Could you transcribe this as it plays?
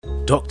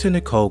Dr.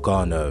 Nicole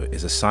Garneau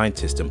is a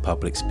scientist and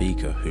public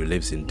speaker who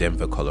lives in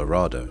Denver,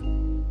 Colorado.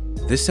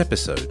 This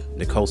episode,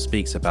 Nicole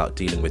speaks about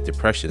dealing with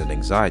depression and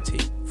anxiety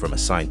from a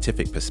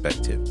scientific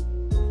perspective,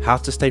 how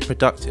to stay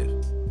productive,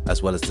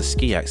 as well as the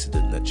ski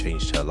accident that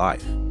changed her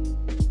life.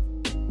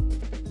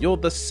 You're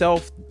the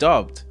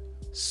self-dubbed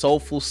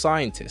soulful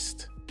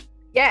scientist.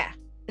 Yeah,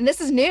 and this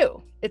is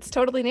new. It's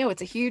totally new.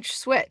 It's a huge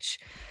switch.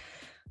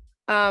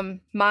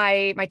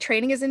 My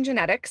training is in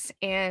genetics,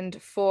 and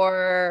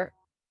for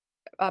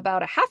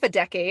about a half a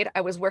decade,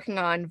 I was working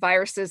on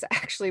viruses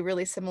actually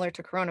really similar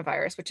to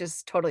coronavirus, which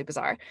is totally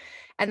bizarre.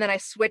 And then I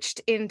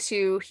switched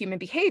into human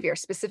behavior,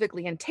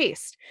 specifically in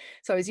taste.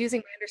 So I was using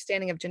my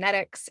understanding of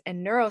genetics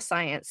and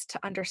neuroscience to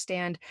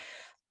understand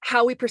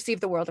how we perceive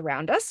the world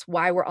around us,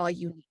 why we're all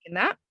unique in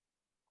that.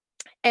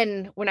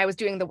 And when I was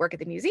doing the work at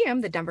the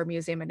museum, the Denver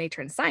Museum of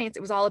Nature and Science,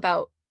 it was all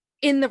about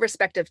in the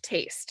respect of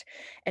taste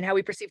and how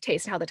we perceive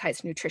taste and how that ties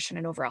to nutrition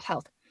and overall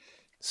health.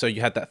 So you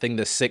had that thing,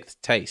 the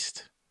sixth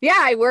taste. Yeah,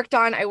 I worked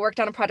on a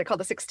project called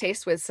The Sixth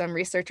Taste with some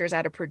researchers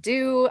out of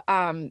Purdue,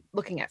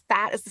 looking at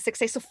fat as the sixth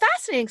taste. So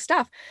fascinating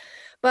stuff.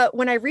 But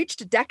when I reached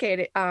a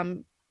decade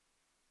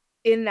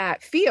in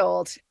that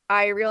field,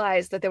 I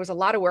realized that there was a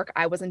lot of work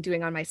I wasn't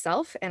doing on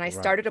myself. And I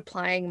started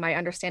applying my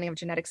understanding of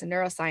genetics and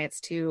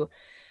neuroscience to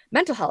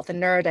mental health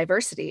and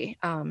neurodiversity.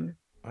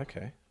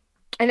 Okay.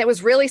 And it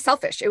was really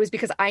selfish. It was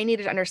because I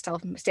needed to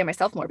understand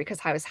myself more because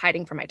I was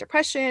hiding from my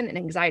depression and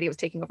anxiety was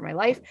taking over my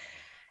life.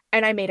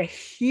 And I made a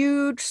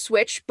huge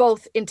switch,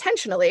 both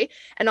intentionally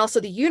and also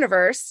the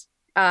universe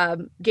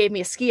gave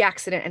me a ski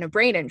accident and a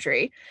brain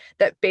injury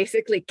that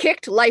basically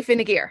kicked life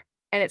into gear.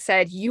 And it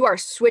said, you are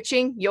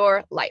switching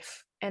your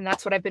life. And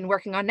that's what I've been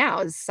working on now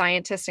as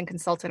scientist and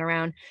consultant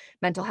around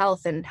mental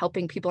health and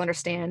helping people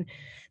understand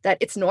that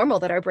it's normal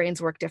that our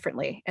brains work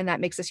differently. And that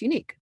makes us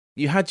unique.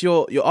 You had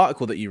your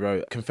article that you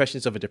wrote,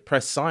 Confessions of a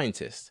Depressed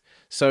Scientist.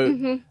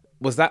 So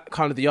was that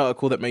kind of the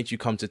article that made you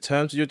come to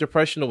terms with your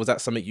depression, or was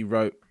that something you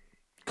wrote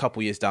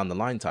couple years down the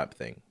line type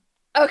thing?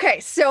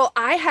 Okay, so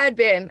I've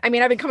been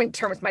coming to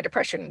terms with my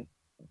depression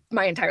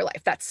my entire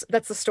life. That's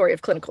the story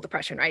of clinical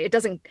depression, right? It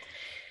doesn't,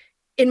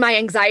 in my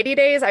anxiety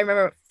days, I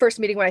remember first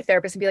meeting with my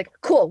therapist and be like,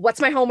 cool,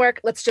 what's my homework?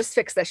 Let's just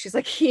fix this. She's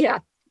like, yeah,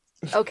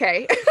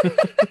 okay.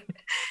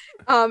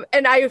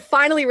 And I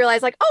finally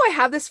realized like, oh, I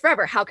have this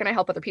forever. How can I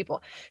help other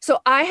people? So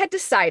I had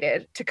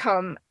decided to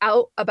come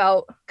out,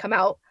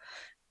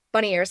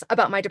 bunny ears,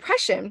 about my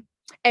depression.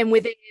 And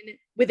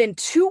within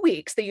 2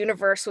 weeks, the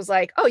universe was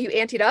like, oh, you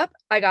anteed up.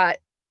 I got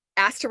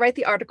asked to write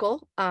the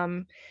article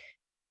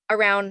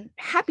around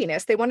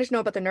happiness. They wanted to know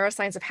about the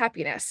neuroscience of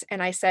happiness.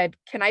 And I said,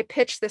 can I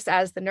pitch this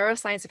as the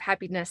neuroscience of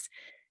happiness,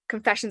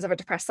 Confessions of a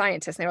Depressed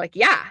Scientist? And they were like,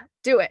 yeah,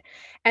 do it.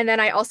 And then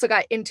I also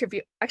got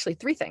interviewed, actually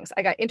 3 things.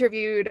 I got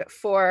interviewed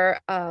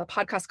for a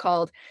podcast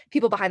called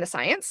People Behind the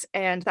Science.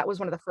 And that was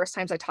one of the first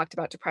times I talked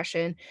about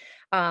depression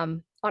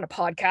on a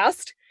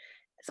podcast.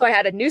 So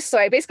I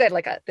basically had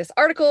like this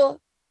article,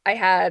 I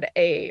had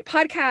a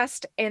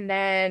podcast, and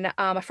then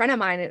a friend of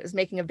mine is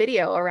making a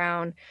video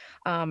around,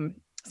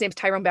 his name's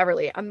Tyrone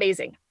Beverly.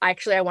 Amazing. I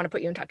want to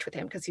put you in touch with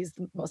him because he's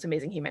the most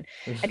amazing human.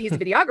 And he's a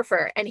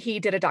videographer, and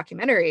he did a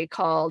documentary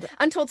called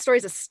Untold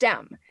Stories of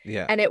STEM.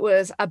 Yeah. And it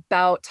was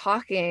about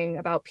talking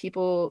about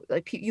people,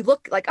 like you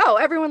look like, oh,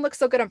 everyone looks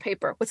so good on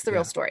paper. What's the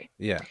real story?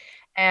 Yeah.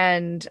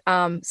 And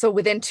so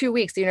within 2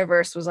 weeks, the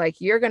universe was like,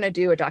 you're going to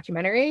do a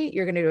documentary,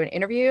 you're going to do an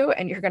interview,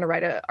 and you're going to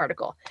write an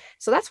article.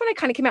 So that's when I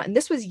kind of came out. And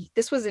this was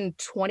in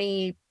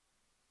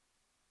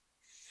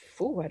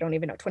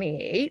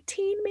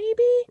 2018,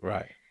 maybe.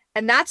 Right.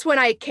 And that's when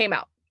I came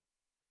out.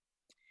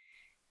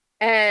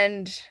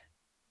 And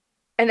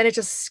then it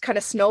just kind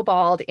of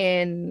snowballed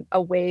in a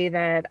way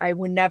that I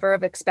would never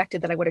have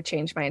expected that I would have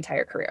changed my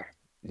entire career.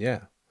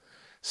 Yeah.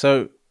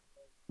 So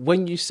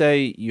when you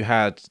say you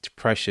had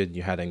depression,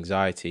 you had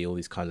anxiety, all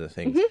these kinds of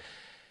things,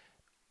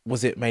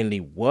 was it mainly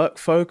work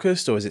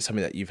focused, or is it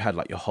something that you've had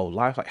like your whole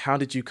life? Like, how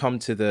did you come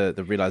to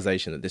the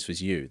realization that this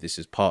was you? This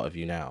is part of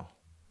you now?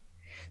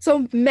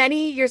 So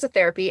many years of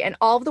therapy and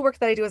all of the work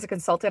that I do as a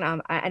consultant,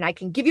 and I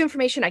can give you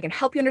information, I can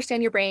help you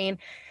understand your brain.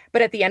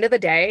 But at the end of the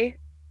day,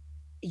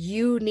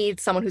 you need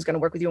someone who's going to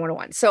work with you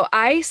one-on-one. So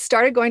I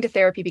started going to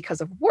therapy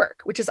because of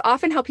work, which is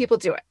often how people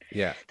do it.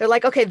 Yeah. They're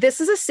like, okay, this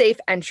is a safe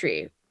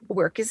entry.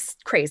 Work is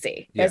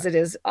crazy, as it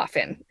is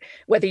often,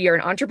 whether you're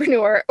an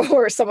entrepreneur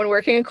or someone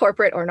working in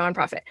corporate or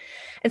nonprofit.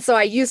 And so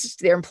I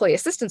used their employee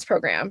assistance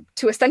program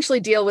to essentially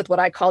deal with what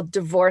I call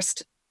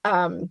divorced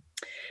bosses,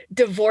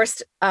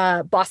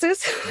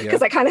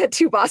 because I kind of had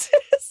 2 bosses.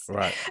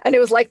 Right. And it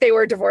was like they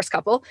were a divorced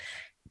couple.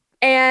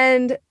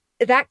 And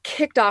that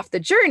kicked off the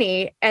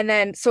journey. And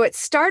then, so it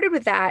started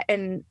with that.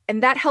 And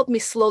that helped me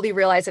slowly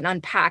realize and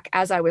unpack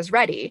as I was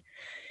ready.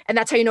 And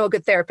that's how you know a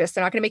good therapist.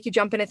 They're not going to make you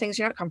jump into things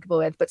you're not comfortable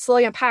with, but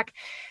slowly unpack.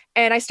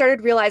 And I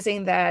started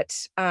realizing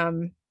that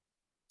I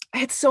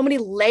had so many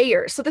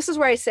layers. So this is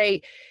where I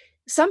say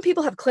some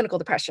people have clinical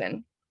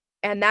depression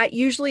And that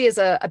usually is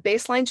a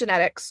baseline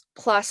genetics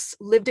plus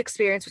lived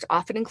experience, which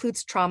often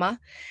includes trauma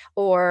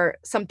or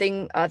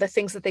something, the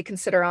things that they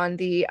consider on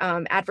the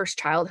adverse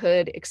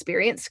childhood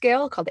experience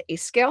scale called the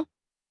ACE scale.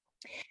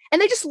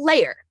 And they just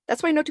layer.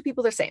 That's why no two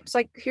people are the same. So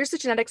like, here's the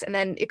genetics and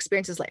then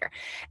experiences layer.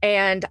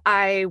 And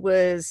I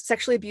was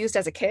sexually abused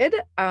as a kid.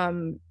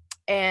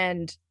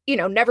 And,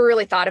 never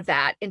really thought of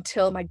that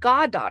until my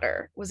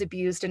goddaughter was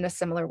abused in a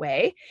similar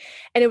way.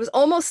 And it was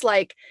almost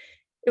like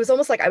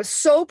I was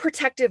so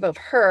protective of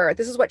her.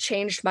 This is what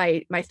changed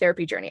my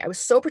therapy journey. I was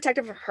so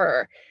protective of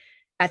her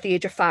at the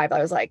age of 5.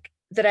 I was like,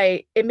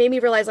 it made me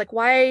realize, like,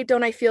 why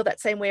don't I feel that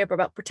same way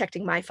about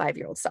protecting my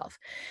 5-year-old self?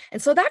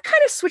 And so that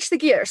kind of switched the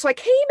gear. So I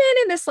came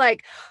in this,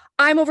 like,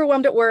 I'm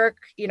overwhelmed at work.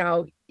 You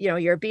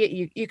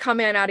come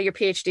in out of your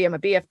PhD. I'm a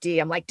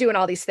BFD. I'm like doing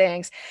all these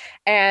things.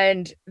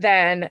 And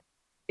then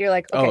you're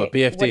like, okay, oh, a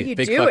BFD, what are you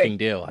big doing? Fucking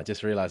deal. I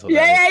just realized what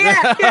that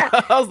is. Yeah.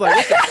 I was like,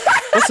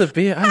 what's a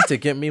BFD? I need to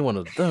get me one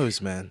of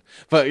those, man.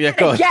 But yeah,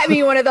 go on. Get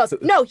me one of those.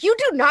 No, you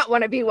do not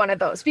want to be one of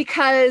those,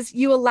 because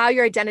you allow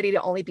your identity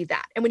to only be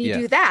that. And when you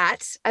do that,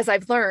 as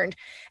I've learned,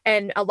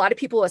 and a lot of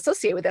people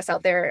associate with this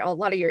out there, a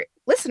lot of your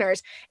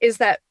listeners, is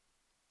that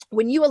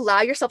when you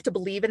allow yourself to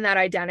believe in that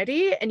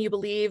identity and you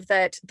believe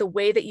that the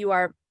way that you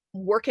are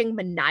working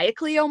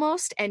maniacally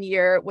almost, and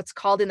you're what's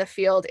called in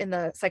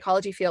the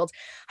psychology field,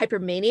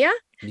 hypermania,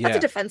 that's a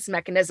defense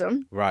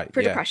mechanism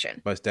for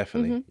depression. Most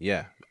definitely.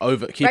 Yeah.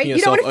 Keeping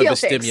yourself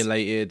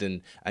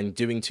overstimulated and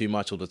doing too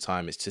much all the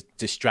time. It's to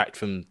distract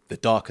from the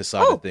darker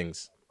side of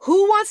things.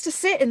 Who wants to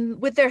sit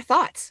with their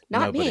thoughts?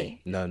 Not Nobody.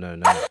 Me.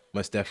 No.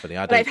 Most definitely.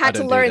 I've had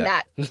to learn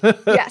that.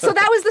 Yeah. So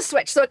that was the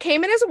switch. So it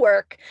came in as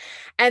work,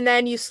 and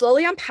then you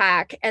slowly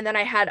unpack. And then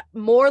I had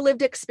more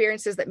lived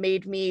experiences that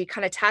made me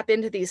kind of tap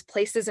into these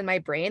places in my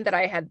brain that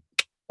I had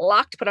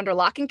put under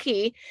lock and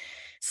key,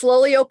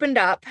 slowly opened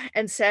up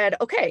and said,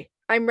 okay,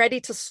 I'm ready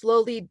to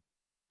slowly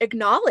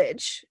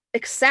acknowledge,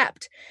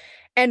 accept,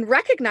 and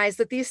recognize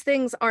that these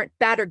things aren't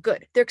bad or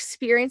good. They're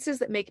experiences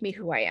that make me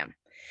who I am.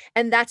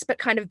 And that's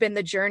kind of been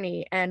the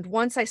journey. And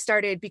once I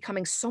started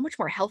becoming so much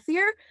more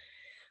healthier,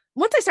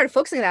 once I started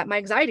focusing on that, my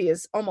anxiety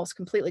is almost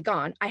completely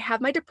gone. I have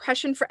my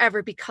depression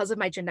forever because of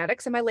my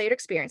genetics and my later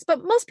experience.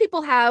 But most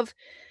people have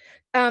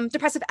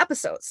depressive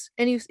episodes,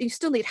 and you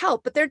still need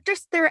help, but they're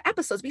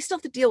episodes. We still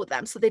have to deal with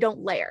them so they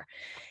don't layer.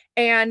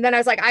 And then I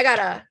was like,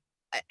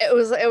 it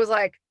was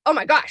like, oh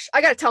my gosh,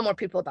 I got to tell more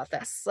people about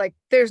this. Like,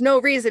 there's no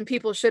reason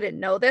people shouldn't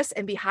know this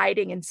and be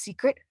hiding in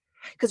secret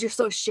because you're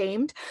so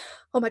ashamed.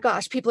 Oh my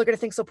gosh, people are going to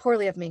think so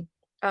poorly of me.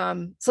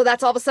 So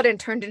that's all of a sudden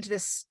turned into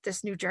this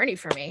new journey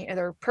for me,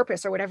 or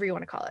purpose, or whatever you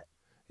want to call it.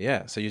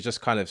 Yeah. So you're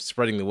just kind of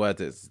spreading the word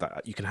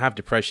that you can have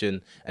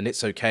depression and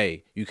it's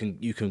okay. You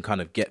can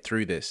kind of get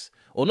through this,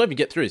 or not even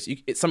get through this.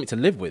 It's something to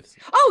live with.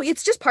 Oh,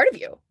 it's just part of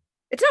you.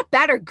 It's not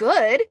bad or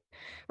good,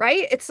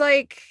 right? It's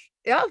like,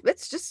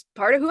 it's just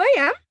part of who I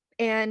am.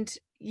 And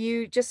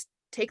you just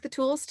take the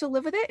tools to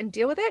live with it and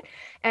deal with it.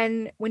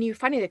 And when you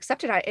finally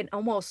accept it, I'm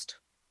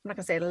not going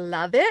to say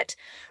love it,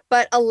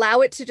 but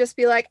allow it to just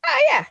be like, oh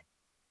yeah.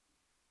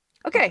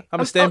 Okay. I'm going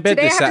to stay in bed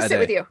this Saturday. I have to sit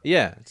with you.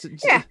 Yeah.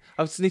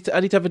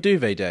 I need to have a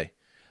duvet day.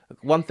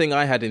 One thing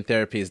I had in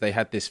therapy is they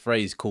had this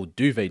phrase called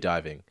duvet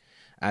diving.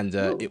 And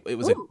it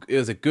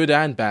was a good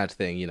and bad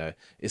thing.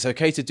 It's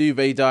okay to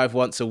duvet dive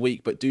once a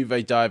week, but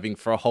duvet diving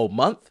for a whole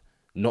month,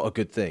 not a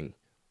good thing.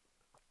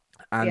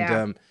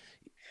 And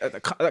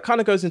that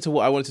kind of goes into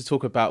what I wanted to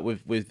talk about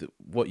with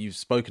what you've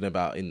spoken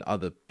about in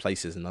other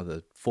places and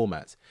other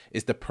formats,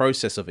 is the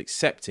process of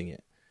accepting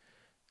it.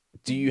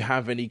 Do you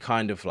have any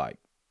kind of like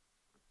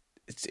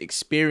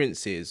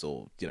experiences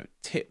or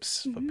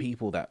tips for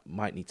people that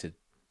might need to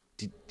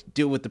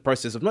deal with the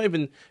process of not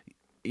even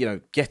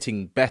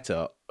getting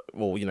better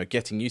or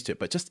getting used to it,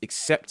 but just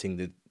accepting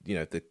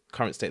the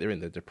current state they're in,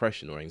 the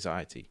depression or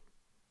anxiety?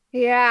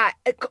 Yeah,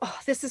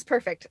 this is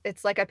perfect.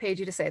 It's like I paid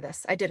you to say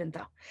this. I didn't,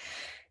 though.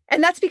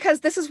 And that's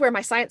because this is where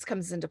my science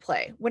comes into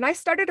play. When I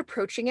started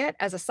approaching it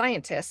as a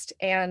scientist,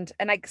 and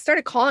I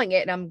started calling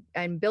it, and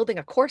I'm building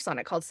a course on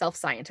it called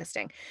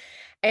Self-Scientisting.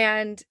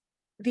 And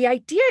the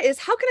idea is,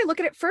 how can I look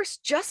at it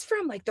first just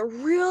from like the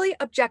really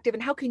objective,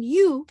 and how can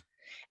you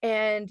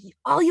and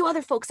all you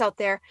other folks out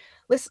there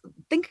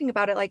thinking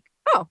about it like,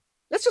 oh,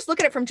 let's just look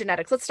at it from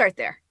genetics. Let's start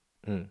there.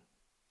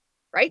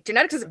 Right?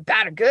 Genetics isn't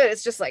bad or good.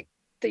 It's just like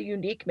the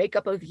unique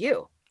makeup of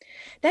you.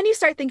 Then you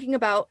start thinking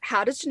about,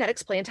 how does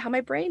genetics play into how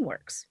my brain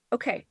works?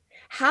 Okay,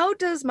 how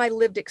does my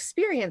lived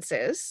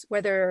experiences,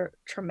 whether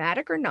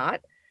traumatic or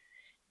not,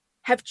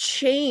 have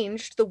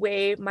changed the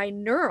way my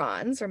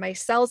neurons or my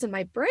cells in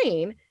my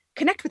brain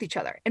connect with each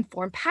other and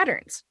form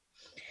patterns?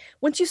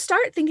 Once you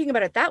start thinking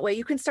about it that way,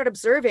 you can start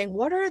observing,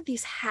 what are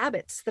these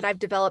habits that I've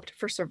developed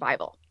for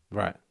survival?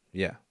 Right.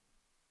 Yeah.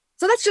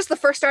 So that's just the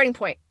first starting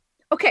point.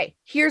 Okay,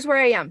 here's where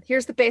I am.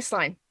 Here's the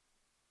baseline.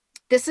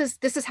 This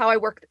is how I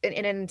work.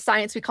 In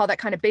science, we call that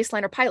kind of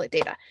baseline or pilot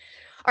data.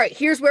 All right,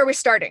 here's where we're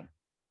starting.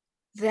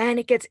 Then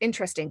it gets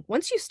interesting.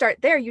 Once you start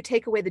there, you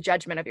take away the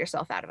judgment of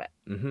yourself out of it.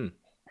 Mm-hmm. And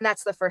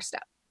that's the first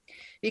step.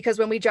 Because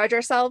when we judge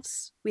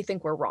ourselves, we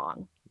think we're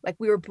wrong. Like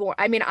we were born.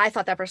 I mean, I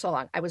thought that for so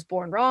long. I was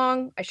born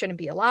wrong. I shouldn't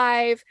be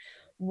alive.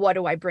 What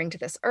do I bring to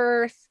this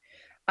earth?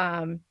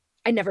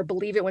 I never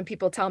believe it when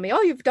people tell me,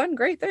 oh, you've done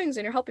great things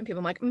and you're helping people.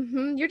 I'm like,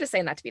 you're just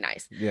saying that to be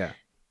nice. Yeah.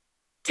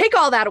 Take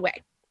all that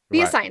away. Be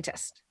Right. a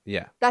scientist.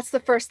 Yeah. That's the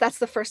first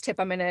tip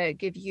I'm going to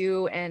give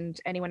you and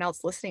anyone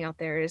else listening out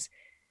there is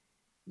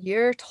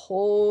you're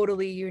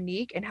totally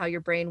unique in how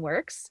your brain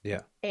works.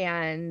 Yeah.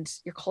 And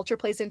your culture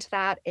plays into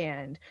that,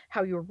 and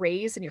how you're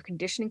raised and your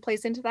conditioning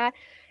plays into that.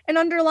 And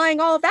underlying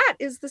all of that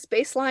is this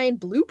baseline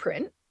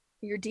blueprint,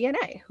 your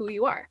DNA, who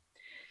you are.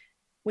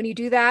 When you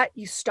do that,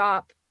 you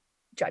stop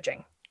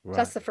judging. Right. So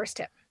that's the first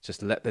tip.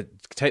 Just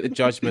take the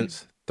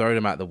judgments, throw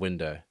them out the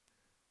window.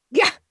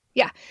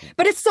 Yeah.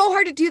 But it's so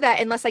hard to do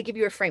that unless I give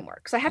you a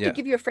framework. So I have Yeah. to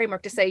give you a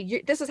framework to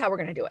say, this is how we're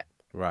going to do it.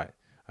 Right.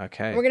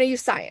 Okay. We're going to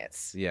use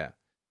science. Yeah.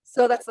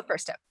 So that's the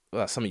first tip.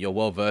 Well, that's something you're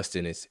well versed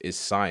in is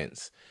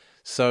science.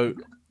 So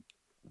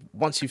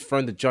once you've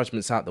thrown the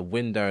judgments out the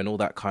window and all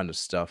that kind of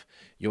stuff,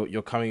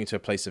 you're coming into a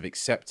place of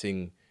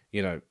accepting,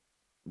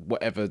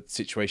 whatever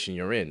situation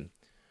you're in.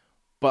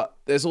 But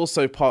there's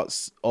also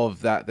parts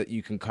of that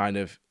you can kind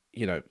of,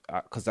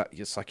 because that,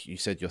 just like you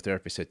said, your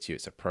therapist said to you,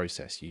 it's a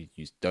process. You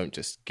don't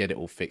just get it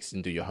all fixed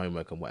and do your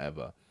homework and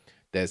whatever.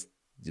 There's,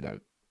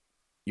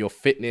 your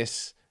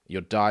fitness,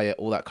 your diet,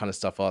 all that kind of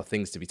stuff are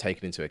things to be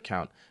taken into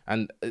account.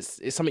 And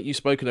it's something you've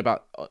spoken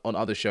about on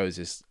other shows,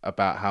 is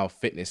about how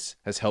fitness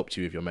has helped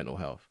you with your mental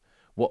health.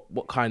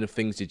 What kind of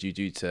things did you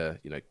do to,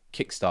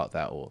 kickstart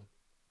that or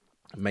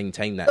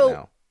maintain that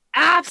now?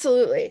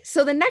 Absolutely.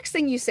 So the next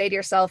thing you say to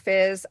yourself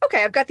is,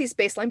 okay, I've got these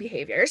baseline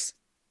behaviors.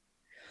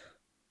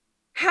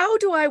 How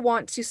do I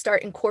want to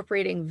start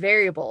incorporating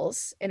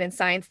variables? And in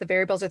science, the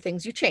variables are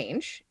things you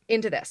change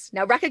into this.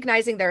 Now,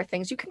 recognizing there are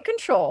things you can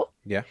control.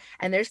 Yeah.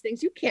 And there's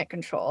things you can't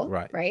control.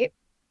 Right.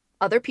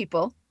 Other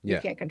people, Yeah.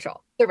 you can't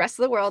control. The rest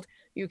of the world,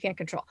 you can't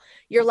control.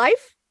 Your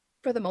life,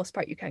 for the most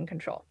part, you can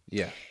control.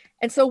 Yeah.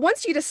 And so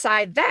once you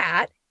decide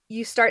that,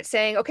 you start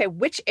saying, okay,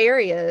 which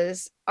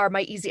areas are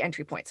my easy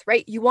entry points,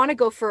 right? You want to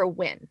go for a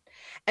win.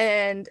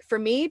 And for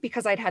me,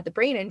 because I'd had the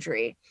brain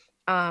injury,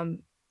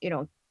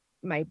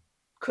 my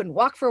couldn't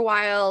walk for a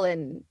while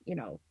and,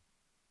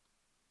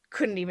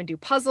 couldn't even do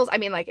puzzles. I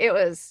mean, like it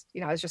was,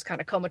 I was just kind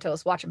of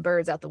comatose watching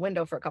birds out the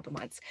window for a couple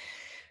months.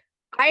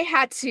 I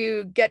had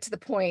to get to the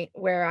point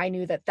where I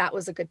knew that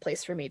was a good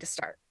place for me to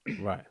start.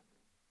 Right.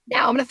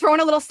 Now I'm going to throw in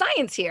a little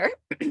science here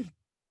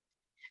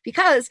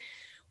because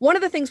one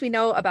of the things we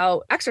know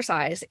about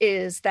exercise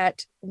is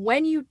that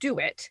when you do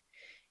it,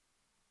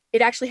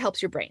 it actually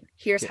helps your brain.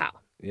 Here's how.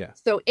 Yeah.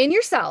 So in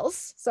your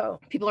cells, so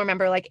people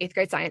remember like 8th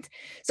grade science.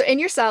 So in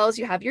your cells,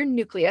 you have your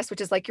nucleus, which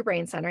is like your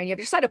brain center, and you have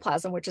your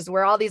cytoplasm, which is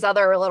where all these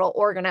other little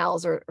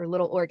organelles or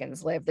little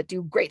organs live that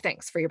do great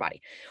things for your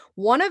body.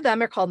 One of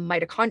them are called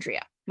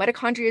mitochondria.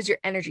 Mitochondria is your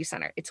energy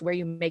center. It's where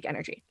you make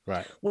energy.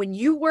 Right. When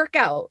you work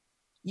out,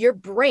 your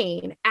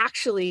brain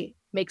actually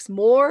makes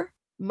more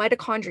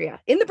mitochondria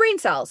in the brain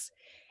cells,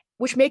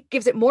 which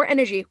gives it more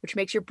energy, which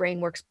makes your brain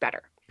works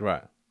better.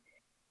 Right.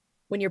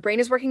 When your brain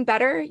is working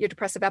better, your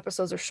depressive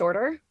episodes are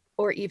shorter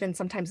or even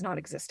sometimes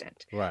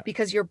non-existent. Right.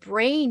 Because your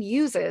brain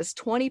uses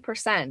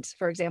 20%,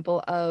 for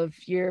example, of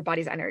your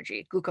body's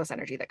energy, glucose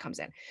energy that comes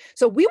in.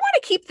 So we want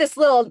to keep this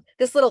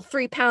little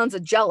 3 pounds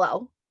of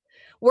Jell-O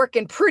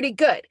working pretty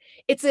good.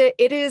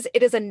 It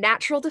is a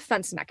natural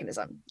defense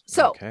mechanism.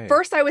 So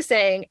First I was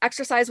saying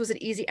exercise was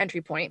an easy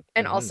entry point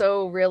and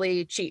also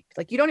really cheap.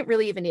 Like you don't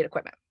really even need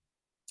equipment.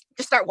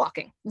 Just start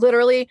walking.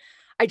 Literally,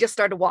 I just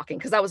started walking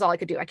because that was all I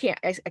could do. I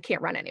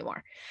can't run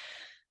anymore.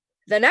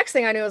 The next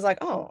thing I knew was like,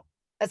 oh,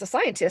 as a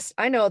scientist,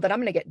 I know that I'm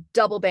going to get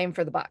double bang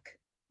for the buck.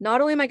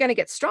 Not only am I going to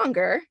get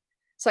stronger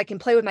so I can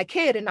play with my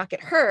kid and not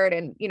get hurt.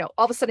 And,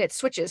 all of a sudden it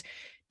switches.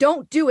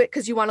 Don't do it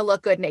because you want to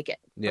look good naked.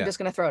 Yeah. I'm just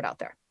going to throw it out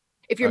there.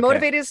 If your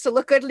motivated is to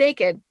look good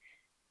naked,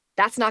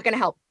 that's not going to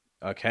help.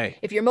 Okay.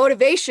 If your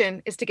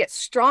motivation is to get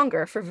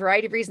stronger for a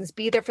variety of reasons,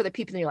 be there for the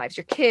people in your lives,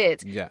 your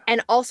kids,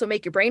 and also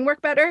make your brain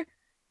work better.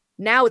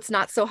 Now it's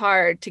not so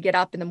hard to get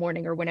up in the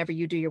morning or whenever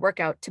you do your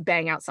workout to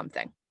bang out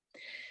something.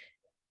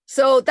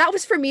 So that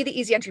was for me the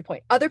easy entry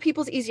point. Other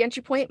people's easy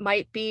entry point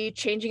might be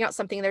changing out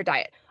something in their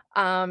diet.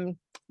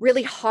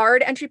 Really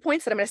hard entry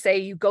points that I'm going to say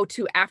you go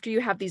to after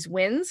you have these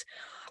wins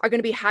are going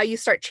to be how you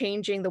start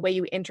changing the way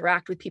you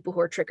interact with people who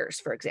are triggers,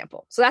 for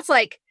example. So that's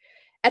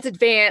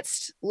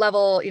advanced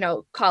level,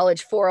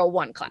 college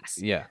 401 class.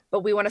 Yeah. But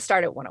we want to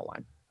start at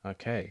 101.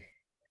 Okay.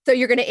 So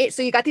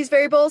you got these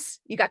variables,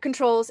 you got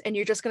controls, and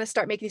you're just going to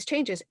start making these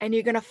changes and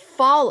you're going to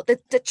follow.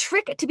 The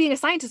trick to being a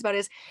scientist about it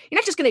is you're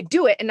not just going to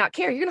do it and not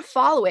care. You're going to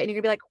follow it and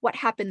you're going to be like, what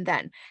happened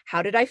then?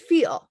 How did I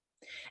feel?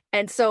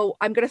 And so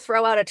I'm going to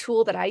throw out a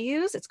tool that I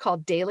use. It's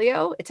called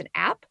Dailyo. It's an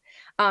app.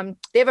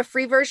 They have a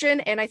free version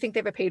and I think they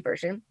have a paid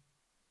version.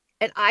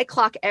 And I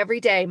clock every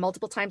day,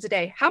 multiple times a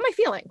day. How am I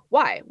feeling?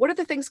 Why? What are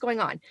the things going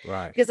on?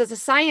 Right. Because as a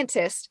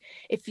scientist,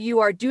 if you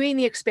are doing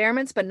the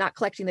experiments but not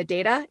collecting the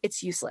data,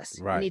 it's useless.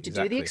 Right, you need to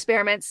do the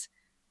experiments,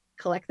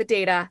 collect the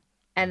data,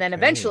 and then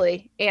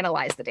eventually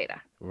analyze the data.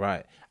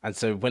 Right. And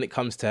so when it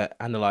comes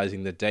to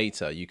analyzing the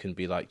data, you can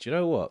be like, do you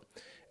know what?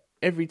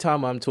 every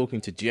time I'm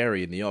talking to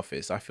Jerry in the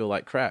office, I feel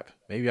like crap.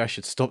 Maybe I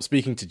should stop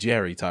speaking to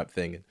Jerry type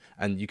thing.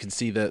 And you can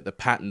see the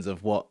patterns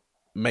of what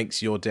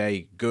makes your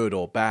day good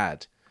or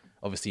bad.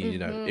 Obviously, you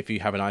know, if you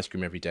have an ice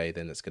cream every day,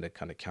 then it's going to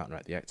kind of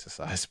counteract the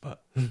exercise.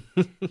 But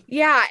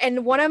yeah,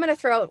 and one I'm going to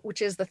throw out,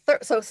 which is the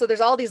third. So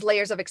there's all these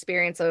layers of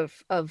experience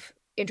of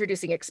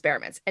introducing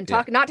experiments, and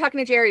not talking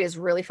to Jerry is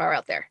really far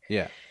out there.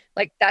 Yeah,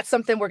 like that's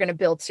something we're going to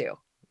build to.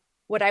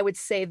 What I would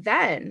say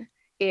then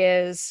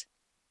is,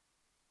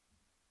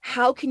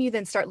 how can you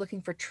then start looking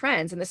for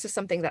trends? And this is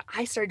something that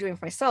I started doing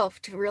for myself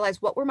to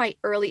realize what were my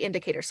early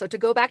indicators. So to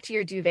go back to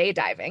your duvet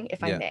diving,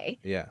 if I may.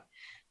 Yeah.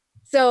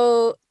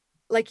 So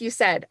like you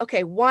said,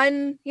 okay,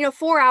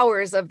 4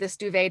 hours of this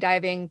duvet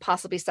diving,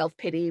 possibly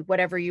self-pity,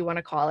 whatever you want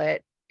to call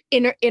it,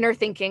 inner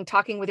thinking,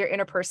 talking with your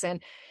inner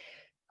person.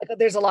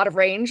 There's a lot of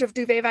range of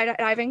duvet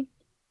diving.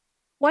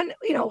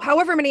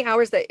 However many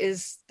hours that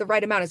is the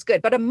right amount is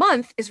good, but a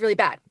month is really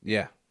bad.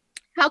 Yeah.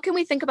 How can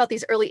we think about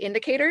these early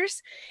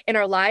indicators in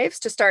our lives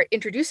to start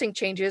introducing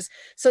changes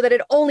so that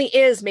it only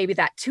is maybe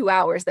that 2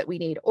 hours that we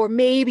need, or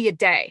maybe a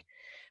day,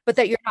 but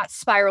that you're not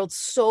spiraled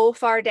so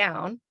far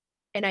down?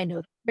 And I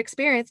know from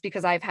experience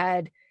because I've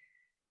had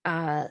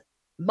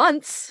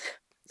months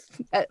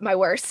at my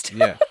worst.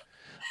 Yeah,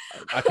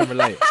 I can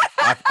relate.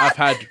 I've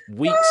had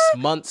weeks,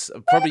 months,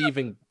 probably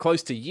even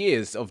close to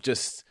years of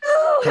just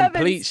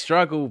complete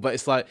struggle. But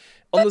it's like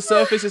on the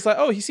surface, it's like,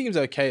 oh, he seems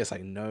okay. It's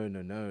like, no.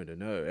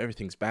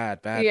 Everything's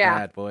bad,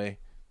 boy.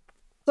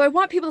 So I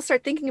want people to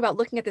start thinking about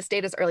looking at this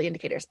data as early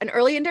indicators. An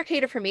early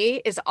indicator for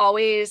me is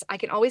I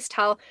can always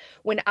tell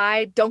when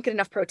I don't get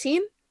enough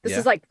protein. This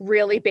is like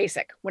really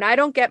basic. When I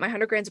don't get my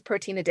 100 grams of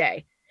protein a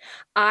day,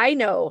 I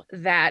know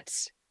that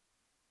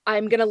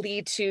I'm going to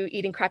lead to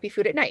eating crappy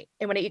food at night.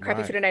 And when I eat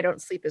crappy food at night, I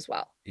don't sleep as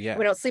well. Yeah.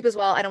 When I don't sleep as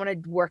well, I don't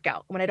want to work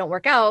out. When I don't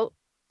work out,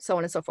 so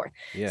on and so forth.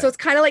 Yeah. So it's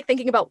kind of like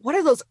thinking about what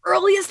are those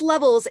earliest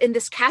levels in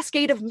this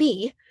cascade of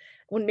me,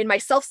 when in my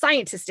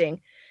self-scientisting,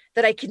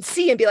 that I can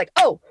see and be like,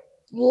 oh,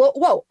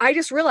 whoa, I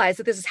just realized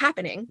that this is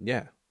happening.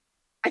 Yeah.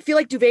 I feel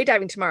like duvet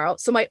diving tomorrow.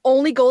 So my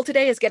only goal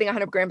today is getting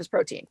 100 grams of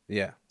protein.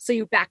 Yeah. So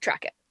you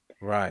backtrack it.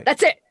 Right.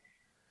 That's it.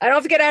 I don't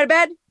have to get out of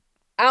bed.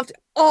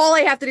 All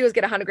I have to do is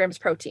get 100 grams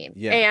of protein.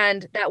 Yeah.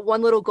 And that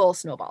one little goal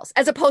snowballs,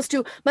 as opposed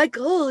to my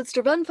goal is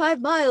to run 5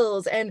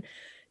 miles and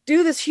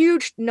do this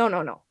huge,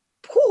 no.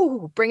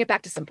 Bring it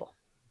back to simple.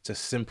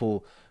 Just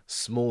simple,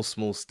 small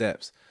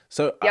steps.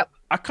 So yep.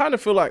 I kind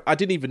of feel like I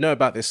didn't even know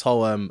about this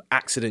whole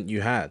accident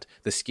you had,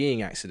 the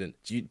skiing accident.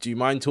 Do you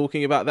mind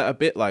talking about that a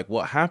bit? Like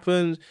what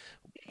happened?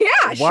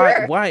 Yeah,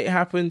 sure. Why it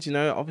happened? You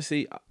know,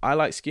 obviously I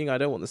like skiing. I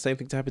don't want the same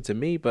thing to happen to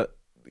me, but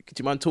do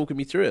you mind talking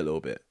me through it a little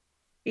bit?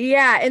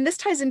 Yeah, and this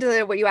ties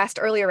into what you asked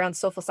earlier around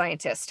social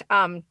scientist.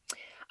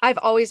 I've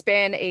always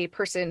been a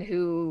person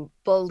who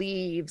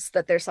believes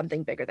that there's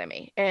something bigger than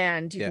me,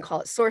 and you can call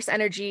it source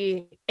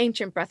energy,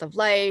 ancient breath of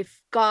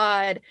life,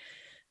 God,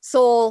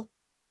 soul,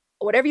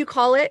 whatever you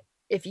call it.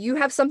 If you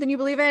have something you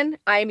believe in,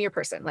 I am your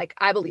person. Like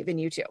I believe in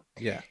you too.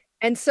 Yeah.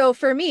 And so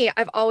for me,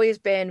 I've always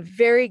been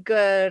very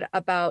good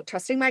about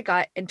trusting my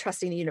gut and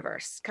trusting the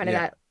universe, kind of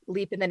that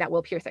leap in the net will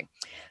appear thing.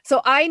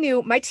 So I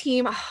knew my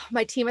team at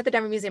the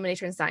Denver Museum of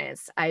Nature and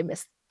Science,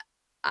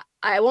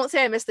 I won't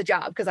say I missed the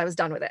job because I was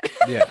done with it.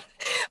 Yeah.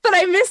 But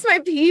I miss my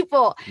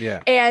people.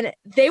 Yeah. And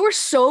they were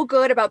so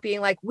good about being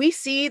like, we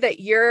see that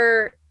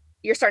you're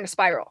starting to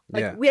spiral.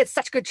 Like we had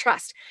such good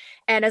trust.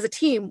 And as a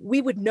team,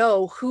 we would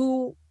know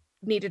who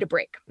needed a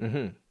break.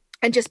 Mm-hmm.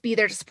 And just be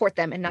there to support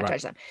them and not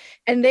judge them.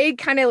 And they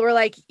kind of were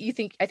like, I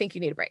think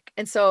you need a break.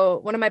 And so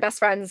one of my best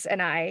friends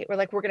and I were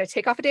like, we're going to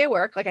take off a day of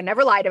work. Like I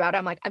never lied about it.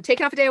 I'm like, I'm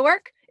taking off a day of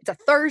work. It's a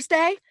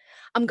Thursday.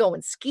 I'm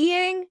going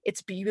skiing.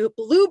 It's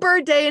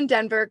Bluebird Day in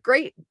Denver.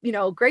 Great,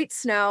 great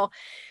snow,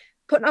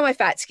 putting on my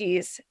fat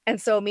skis.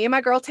 And so me and my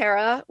girl,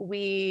 Tara,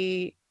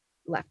 we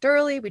left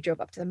early. We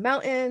drove up to the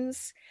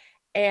mountains,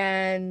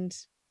 and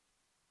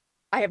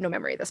I have no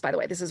memory of this, by the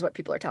way. This is what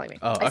people are telling me.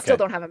 Oh, okay. I still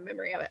don't have a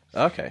memory of it.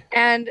 Okay.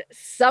 And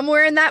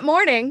somewhere in that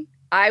morning,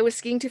 I was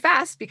skiing too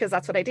fast because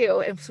that's what I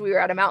do. And so we were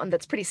at a mountain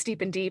that's pretty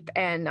steep and deep,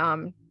 and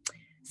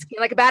skiing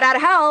like a bat out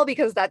of hell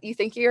because that you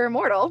think you're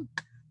immortal.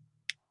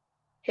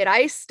 Hit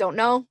ice, don't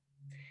know.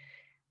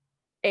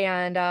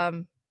 And I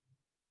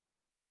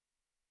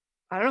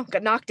don't know,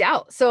 got knocked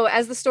out. So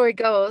as the story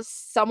goes,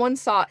 someone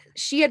saw,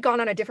 she had gone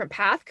on a different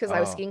path because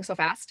I was skiing so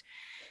fast.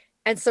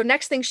 And so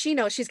next thing she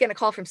knows, she's getting a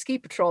call from ski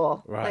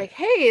patrol. Right. Like,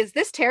 hey, is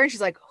this Tara? And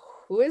she's like,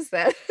 who is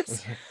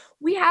this?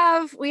 we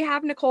have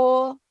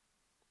Nicole.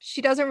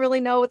 She doesn't really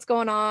know what's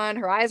going on.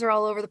 Her eyes are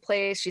all over the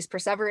place. She's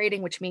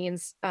perseverating, which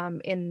means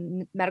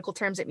in medical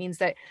terms, it means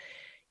that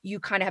you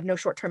kind of have no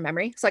short-term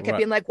memory. So I kept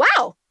being like,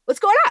 wow, what's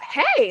going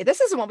on? Hey,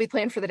 this isn't what we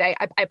planned for the day.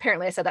 I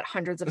said that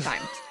hundreds of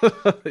times.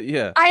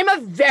 Yeah. I'm a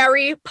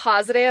very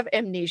positive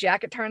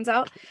amnesiac, it turns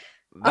out.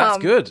 That's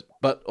good.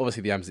 But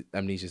obviously the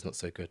amnesia is not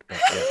so good. But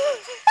yeah.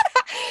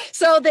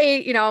 So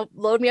they,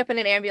 load me up in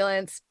an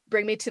ambulance,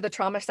 bring me to the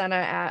trauma center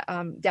at,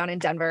 down in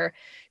Denver.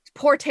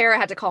 Poor Tara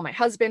had to call my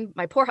husband.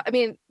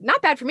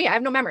 Not bad for me. I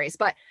have no memories,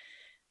 but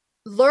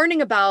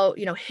learning about,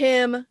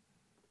 him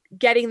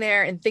getting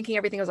there and thinking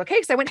everything was okay.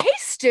 Because I went, hey,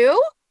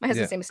 Stu. My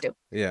husband's name is Stu.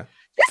 Yeah.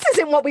 This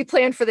isn't what we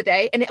planned for the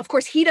day. And of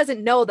course, he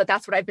doesn't know that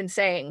that's what I've been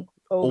saying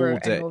over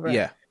and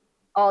over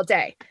all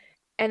day.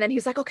 And then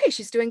he's like, okay,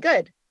 she's doing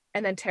good.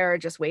 And then Tara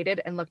just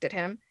waited and looked at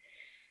him.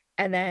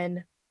 And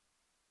then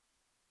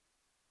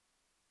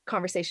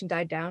conversation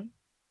died down.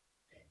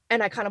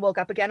 And I kind of woke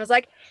up again. I was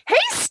like, hey,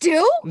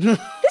 Stu, this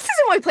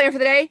isn't what we planned for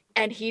the day.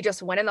 And he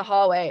just went in the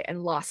hallway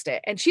and lost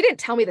it. And she didn't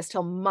tell me this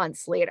till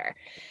months later.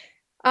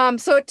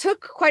 So it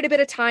took quite a bit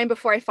of time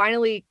before I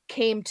finally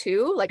came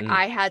to, like,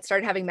 I had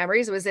started having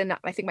memories. It was in,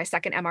 I think, my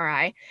second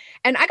MRI.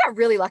 And I got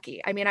really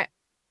lucky. I mean,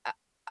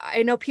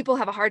 I know people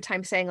have a hard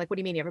time saying, like, what do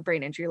you mean you have a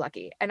brain injury?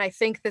 Lucky. And I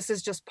think this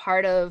is just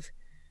part of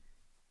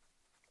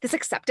this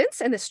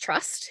acceptance and this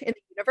trust in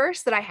the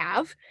universe that I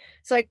have.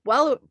 It's like,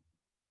 well,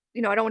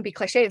 you know, I don't want to be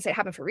cliche and say it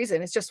happened for a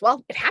reason. It's just,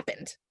 well, it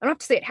happened. I don't have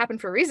to say it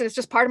happened for a reason. It's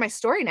just part of my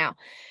story now.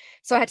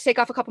 So I had to take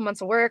off a couple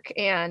months of work,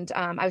 and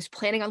I was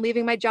planning on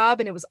leaving my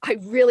job. And I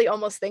really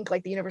almost think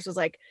like the universe was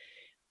like,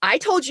 I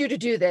told you to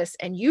do this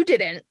and you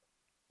didn't.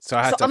 So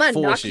I'm gonna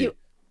force you.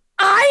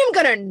 I am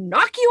going to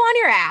knock you on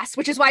your ass,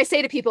 which is why I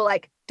say to people,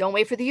 like, don't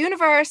wait for the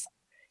universe.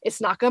 It's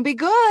not going to be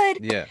good.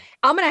 Yeah.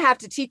 I'm going to have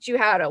to teach you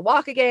how to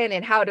walk again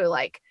and how to,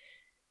 like,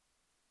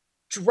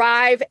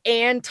 drive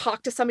and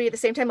talk to somebody at the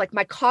same time. Like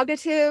my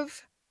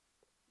cognitive,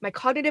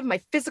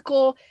 my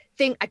physical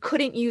thing, I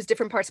couldn't use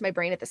different parts of my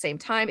brain at the same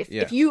time.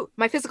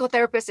 My physical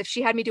therapist, if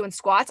she had me doing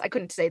squats, I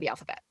couldn't say the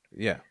alphabet.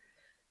 Yeah.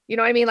 You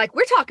know what I mean? Like,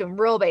 we're talking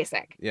real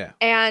basic. Yeah.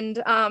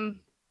 And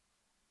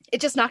it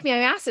just knocked me on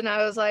my ass. And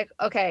I was like,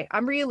 okay,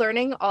 I'm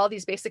relearning all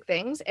these basic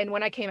things. And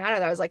when I came out of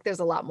that, I was like,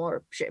 there's a lot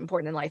more shit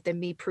important in life than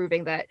me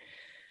proving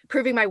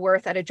my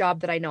worth at a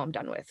job that I know I'm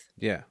done with.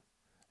 Yeah.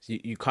 So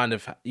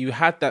you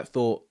had that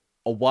thought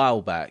a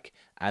while back,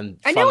 and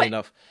funnily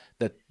enough,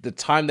 the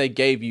time they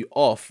gave you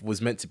off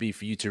was meant to be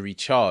for you to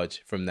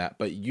recharge from that.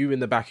 But you, in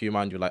the back of your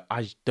mind, you're like,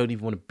 I don't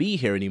even want to be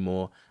here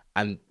anymore.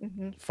 And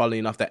funnily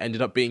enough, that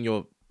ended up being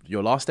your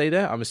last day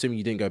there. I'm assuming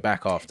you didn't go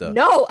back after.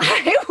 No,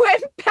 I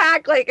went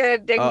back like a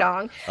ding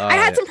dong. I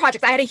had some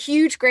projects. I had a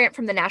huge grant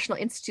from the National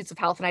Institutes of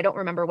Health, and I don't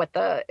remember what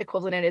the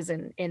equivalent is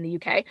in the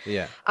UK.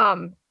 Yeah.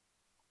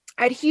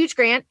 I had a huge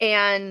grant,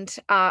 and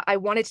I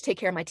wanted to take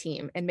care of my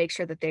team and make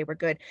sure that they were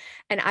good.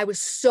 And I was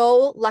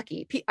so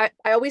lucky. I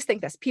always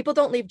think this: people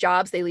don't leave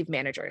jobs, they leave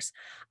managers.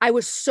 I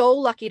was so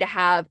lucky to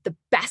have the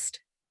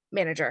best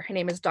manager. Her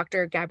name is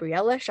Dr.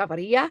 Gabriela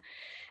Chavarria.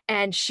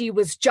 And she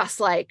was just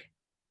like,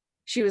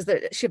 she was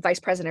vice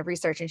president of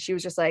research. And she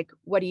was just like,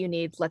 what do you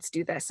need? Let's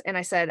do this. And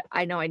I said,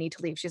 I know I need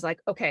to leave. She's like,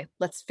 okay,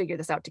 let's figure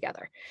this out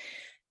together.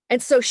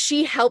 And so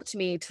she helped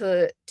me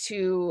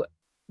to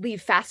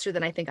leave faster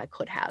than I think I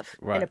could have,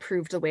 and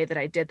approved the way that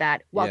I did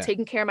that while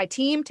taking care of my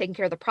team, taking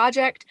care of the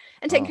project,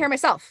 and taking care of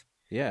myself.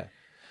 Yeah.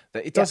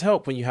 It does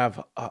help when you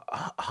have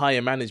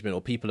higher management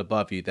or people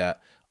above you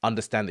that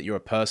understand that you're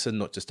a person,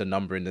 not just a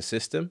number in the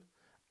system.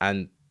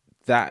 And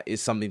that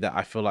is something that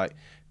I feel like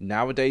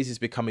nowadays is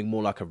becoming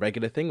more like a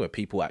regular thing, where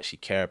people actually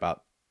care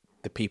about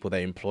the people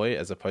they employ,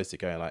 as opposed to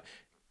going like,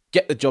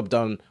 get the job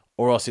done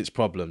or else it's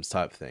problems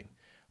type thing.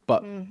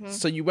 But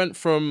so you went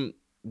from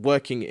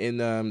working in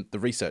the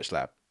research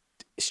lab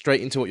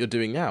straight into what you're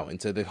doing now,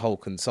 into the whole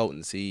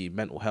consultancy,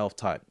 mental health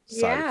type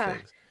side of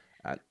things.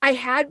 I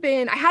had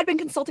been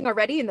consulting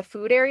already in the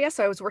food area.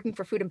 So I was working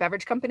for food and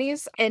beverage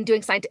companies and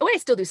doing I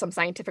still do some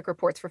scientific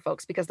reports for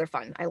folks because they're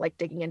fun. I like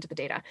digging into the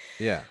data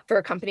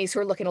for companies who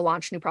are looking to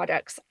launch new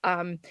projects. So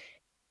I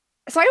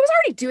was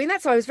already doing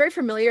that. So I was very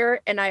familiar,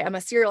 and I'm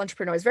a serial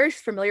entrepreneur. I was very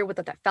familiar with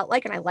what that felt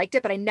like, and I liked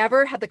it, but I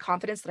never had the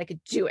confidence that I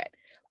could do it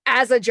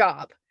as a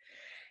job.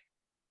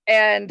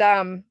 And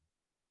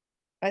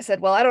I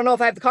said, well, I don't know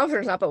if I have the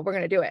confidence or not, but we're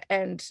going to do it.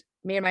 And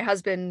me and my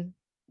husband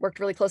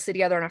worked really closely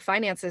together on our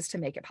finances to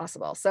make it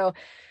possible. So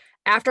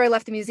after I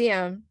left the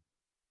museum,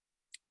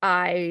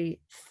 I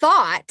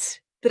thought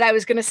that I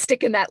was going to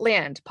stick in that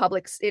land,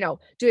 publics,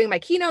 doing my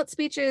keynote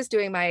speeches,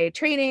 doing my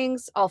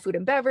trainings, all food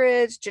and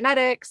beverage,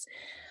 genetics,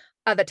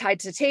 that tied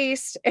to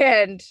taste.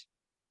 And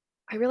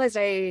I realized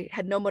I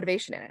had no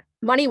motivation in it.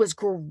 Money was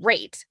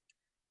great.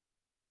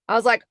 I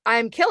was like,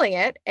 I'm killing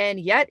it. And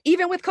yet,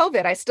 even with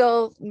COVID, I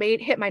still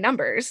hit my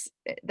numbers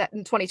that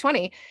in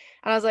 2020.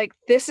 And I was like,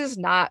 this is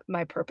not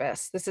my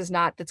purpose. This is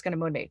not, that's going to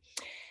motivate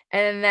me.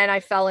 And then I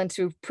fell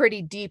into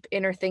pretty deep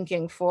inner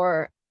thinking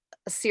for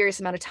a serious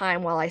amount of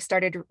time while I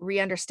started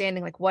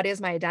re-understanding, like, what is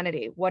my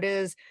identity? What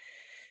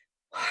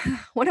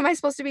am I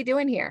supposed to be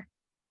doing here?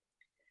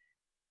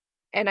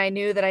 And I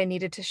knew that I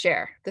needed to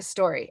share this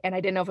story. And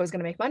I didn't know if it was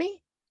going to make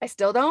money. I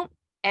still don't.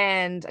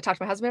 And I talked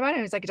to my husband about it,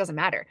 and he's like, it doesn't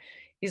matter.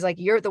 He's like,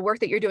 the work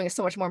that you're doing is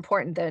so much more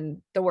important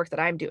than the work that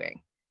I'm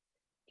doing.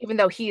 Even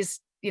though he's,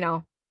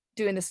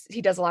 doing this,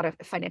 he does a lot of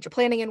financial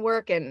planning and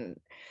work and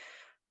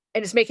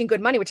is making good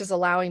money, which is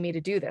allowing me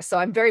to do this. So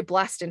I'm very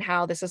blessed in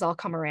how this has all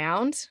come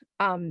around,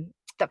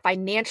 that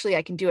financially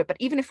I can do it. But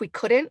even if we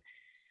couldn't,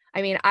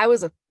 I mean, I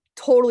was a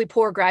totally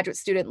poor graduate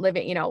student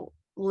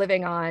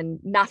living on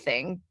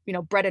nothing,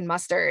 bread and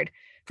mustard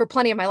for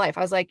plenty of my life.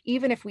 I was like,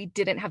 even if we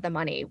didn't have the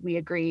money, we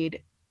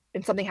agreed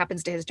and something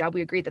happens to his job,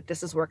 we agree that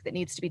this is work that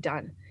needs to be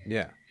done.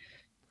 Yeah.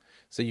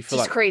 So you It's feel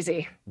just like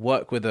crazy.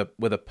 work with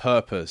a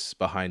purpose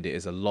behind it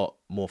is a lot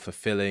more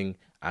fulfilling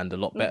and a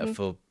lot better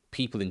for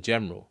people in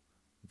general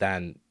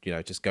than, you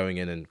know, just going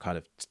in and kind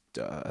of,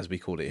 as we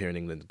call it here in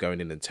England, going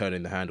in and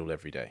turning the handle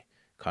every day.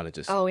 Kind of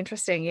just, Oh,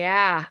 interesting.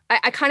 Yeah.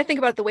 I kind of think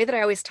about it the way that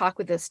I always talk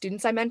with the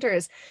students I mentor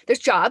is there's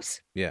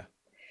jobs, yeah,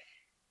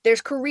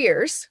 there's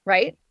careers,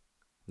 right?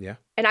 yeah,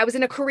 And I was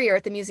in a career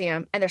at the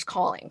museum, and there's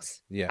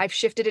callings. yeah, I've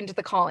shifted into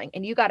the calling,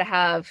 and you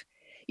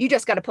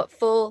just got to put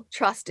full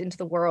trust into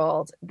the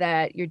world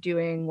that you're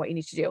doing what you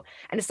need to do.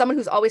 And as someone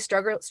who's always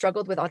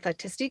struggled with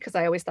authenticity, because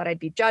I always thought I'd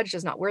be judged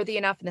as not worthy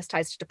enough, and this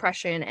ties to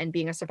depression and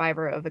being a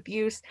survivor of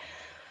abuse,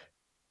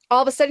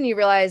 all of a sudden you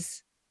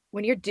realize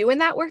when you're doing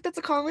that work that's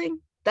a calling,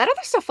 that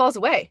other stuff falls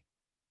away.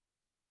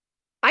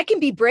 I can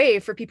be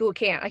brave for people who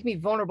can't. I can be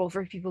vulnerable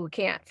for people who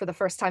can't for the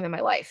first time in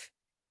my life.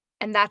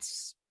 And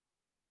that's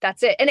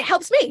it. And it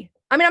helps me.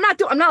 I mean,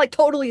 I'm not like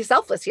totally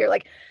selfless here.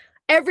 Like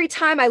every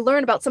time I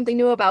learn about something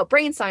new about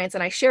brain science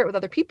and I share it with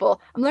other people,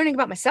 I'm learning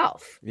about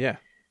myself. yeah.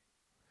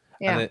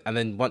 Yeah. And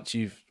then once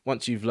you've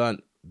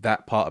learned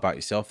that part about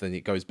yourself, then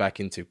it goes back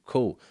into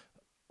cool.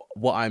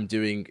 What I'm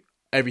doing,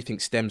 everything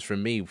stems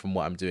from me, from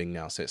what I'm doing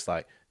now. So it's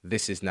like,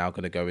 this is now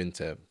going to go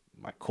into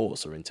my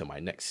course or into my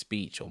next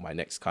speech or my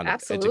next kind of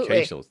Absolutely.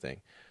 educational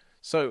thing.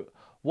 So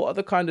what are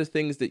the kind of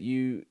things that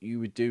you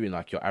would do in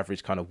like your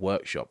average kind of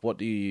workshop? Where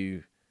do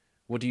you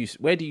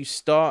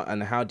start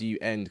and how do you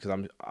end?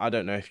 Because I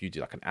don't know if you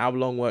do like an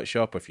hour-long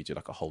workshop or if you do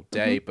like a whole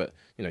day, but,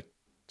 you know,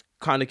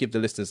 kind of give the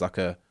listeners like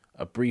a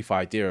brief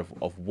idea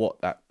of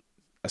what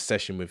a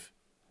session with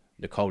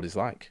Nicole is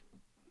like.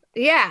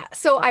 Yeah.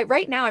 So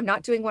right now I'm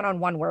not doing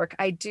one-on-one work.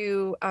 I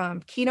do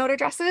keynote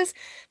addresses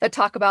that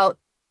talk about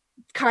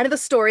kind of the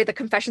story, the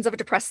confessions of a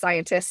depressed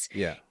scientist.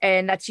 Yeah.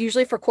 And that's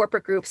usually for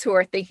corporate groups who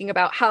are thinking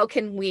about how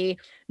can we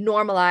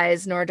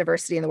normalize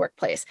neurodiversity in the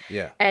workplace.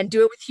 Yeah. And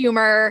do it with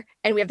humor.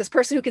 And we have this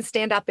person who can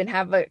stand up and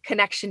have a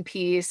connection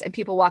piece and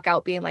people walk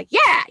out being like,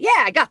 yeah,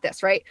 I got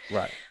this. Right.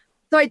 Right.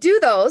 So I do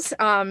those.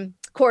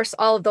 Of course,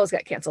 all of those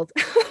got canceled.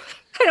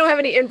 I don't have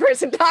any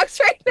in-person talks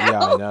right now. Yeah,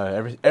 I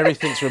know.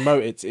 Everything's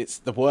remote. It's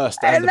the worst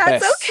and the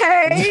that's best.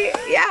 Okay.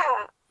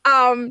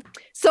 Yeah.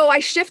 So I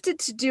shifted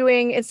to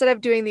doing, instead of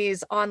doing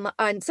these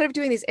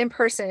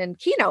in-person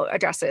keynote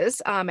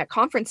addresses at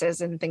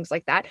conferences and things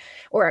like that,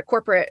 or at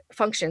corporate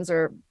functions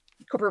or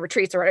corporate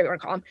retreats or whatever you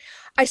want to call them,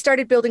 I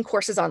started building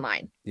courses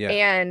online. Yeah.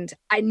 And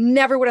I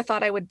never would have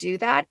thought I would do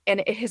that.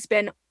 And it has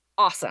been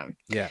awesome.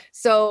 Yeah.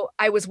 So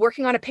I was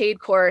working on a paid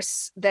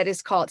course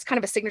it's kind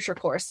of a signature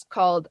course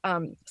called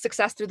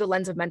Success Through the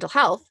Lens of Mental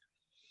Health.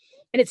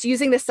 And it's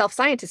using this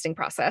self-scientisting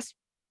process.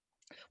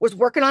 Was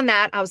working on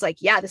that. I was like,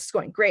 yeah, this is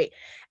going great.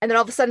 And then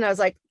all of a sudden I was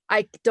like,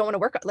 I don't want to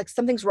work. Like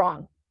something's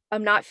wrong.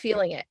 I'm not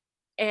feeling it.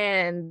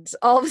 And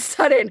all of a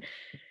sudden,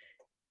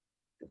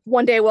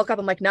 one day I woke up,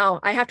 I'm like, no,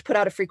 I have to put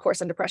out a free course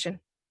on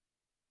depression.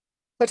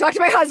 So I talked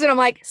to my husband. I'm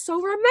like, so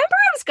remember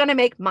I was going to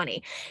make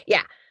money.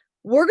 Yeah.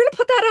 We're going to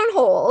put that on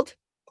hold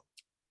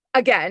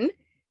again.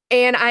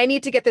 And I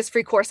need to get this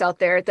free course out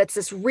there. That's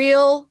this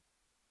real,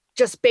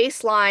 just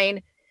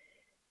baseline.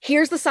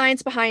 Here's the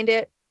science behind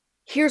it.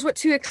 Here's what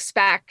to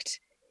expect.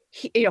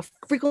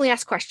 Frequently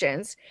asked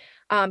questions.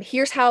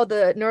 Here's how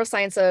the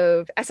neuroscience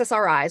of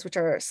SSRIs, which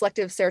are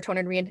selective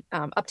serotonin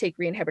uptake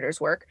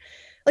reinhibitors, work.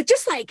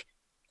 Like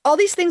all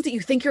these things that you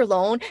think you're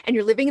alone and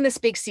you're living in this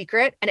big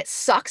secret, and it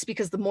sucks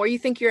because the more you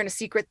think you're in a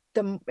secret,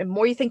 the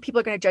more you think people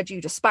are going to judge you,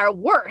 to spiral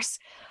worse.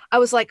 I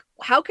was like,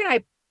 how can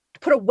I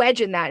put a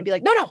wedge in that and be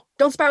like, no,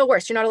 don't spiral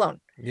worse. You're not alone.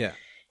 Yeah.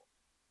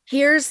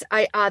 Here's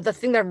the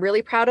thing that I'm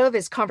really proud of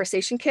is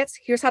conversation kits.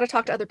 Here's how to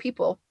talk to other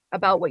people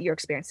about what you're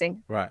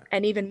experiencing. Right.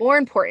 And even more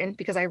important,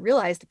 because I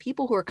realized the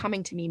people who are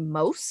coming to me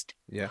most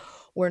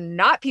were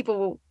not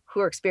people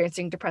who are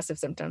experiencing depressive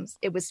symptoms.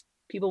 It was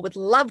people with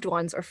loved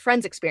ones or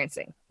friends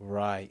experiencing.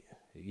 Right.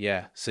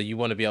 Yeah. So you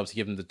want to be able to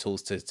give them the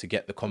tools to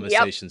get the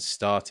conversation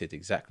started.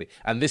 Exactly.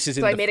 And this is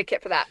I made a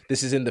kit for that.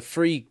 This is in the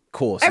free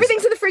course.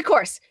 Everything's in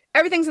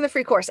the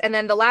free course. And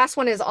then the last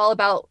one is all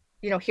about,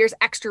 here's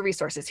extra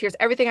resources. Here's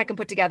everything I can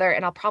put together,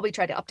 and I'll probably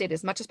try to update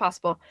as much as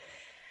possible.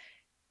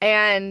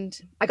 And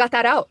I got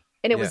that out.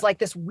 And it was like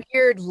this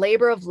weird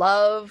labor of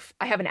love.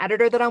 I have an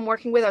editor that I'm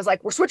working with. I was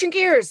like, we're switching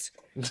gears.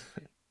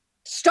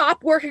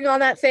 Stop working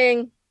on that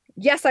thing.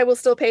 Yes, I will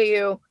still pay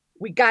you.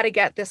 We got to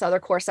get this other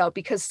course out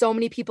because so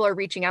many people are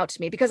reaching out to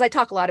me because I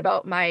talk a lot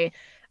about my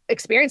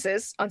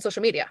experiences on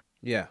social media.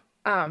 Yeah.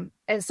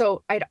 And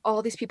so I had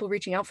all these people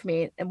reaching out for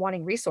me and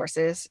wanting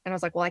resources. And I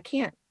was like, well, I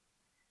can't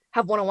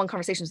have one-on-one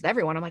conversations with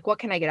everyone. I'm like, what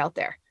can I get out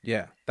there?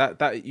 Yeah,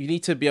 that you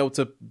need to be able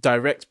to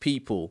direct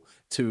people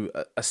to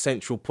a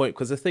central point,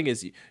 because the thing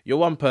is, you're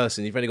one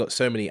person, you've only got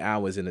so many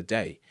hours in a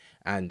day,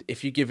 and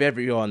if you give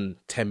everyone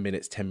 10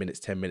 minutes,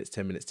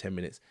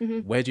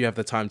 where do you have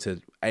the time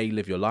to A,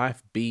 live your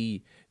life,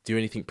 B, do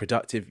anything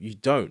productive? You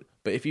don't.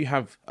 But if you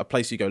have a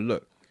place you go,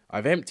 look,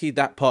 I've emptied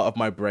that part of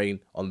my brain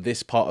on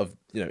this part of,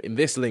 in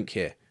this link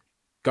here,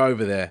 go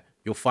over there,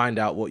 you'll find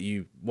out what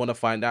you want to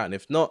find out, and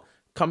if not,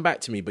 come back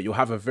to me, but you'll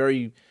have a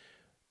very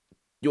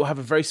you'll have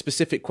a very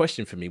specific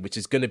question for me, which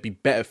is going to be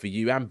better for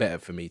you and better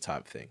for me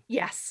type thing.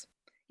 Yes.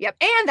 Yep.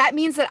 And that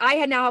means that I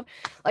had now,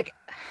 like,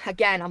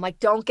 again, I'm like,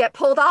 don't get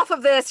pulled off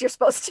of this. You're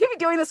supposed to be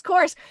doing this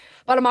course.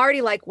 But I'm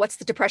already like, what's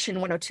the Depression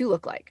 102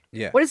 look like?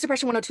 Yeah. What does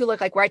Depression 102 look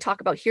like? Where I talk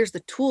about, here's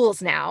the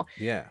tools now.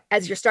 Yeah.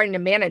 As you're starting to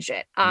manage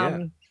it.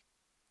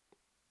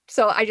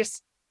 So I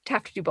just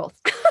have to do both.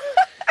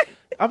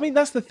 I mean,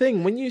 that's the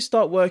thing. When you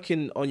start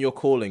working on your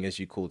calling, as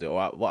you called it,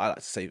 or what I like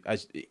to say,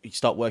 as you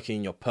start working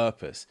in your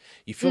purpose,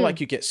 you feel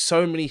like you get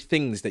so many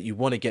things that you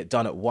want to get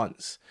done at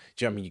once.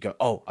 Do you know what I mean? You go,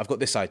 oh, I've got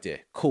this idea.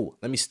 Cool.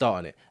 Let me start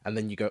on it. And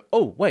then you go,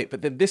 oh, wait,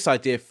 but then this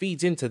idea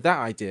feeds into that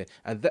idea.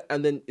 And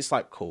then it's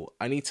like, cool,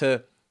 I need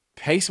to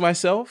pace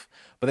myself.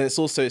 But then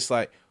it's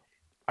like,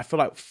 I feel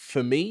like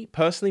for me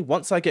personally,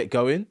 once I get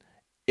going,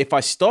 if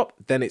I stop,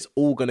 then it's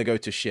all going to go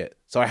to shit.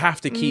 So I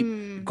have to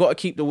got to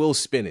keep the wheels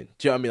spinning.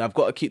 Do you know what I mean? I've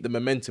got to keep the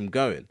momentum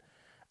going.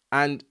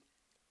 And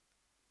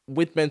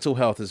with mental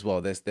health as well,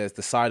 there's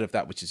the side of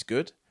that which is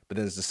good, but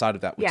then there's the side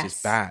of that which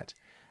is bad.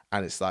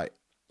 And it's like,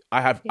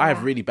 I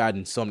have really bad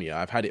insomnia.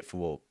 I've had it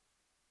for,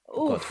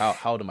 God,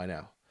 how old am I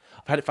now?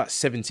 I've had it for like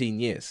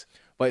 17 years.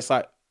 But it's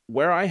like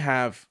where I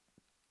have,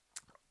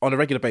 on a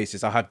regular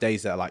basis, I have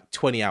days that are like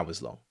 20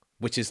 hours long,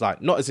 which is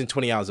like, not as in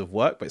 20 hours of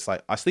work, but it's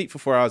like I sleep for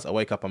 4 hours, I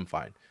wake up, I'm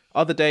fine.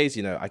 Other days,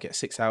 I get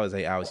 6 hours,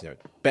 8 hours,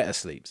 better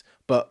sleeps.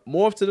 But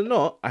more often than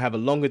not, I have a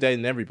longer day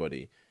than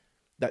everybody.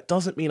 That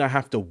doesn't mean I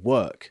have to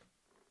work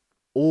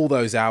all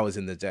those hours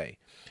in the day.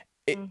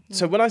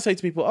 So when I say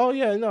to people, oh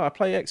yeah, no, I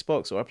play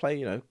Xbox or I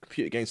play,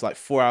 computer games like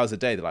 4 hours a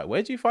day, they're like,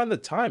 where do you find the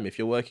time if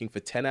you're working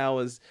for 10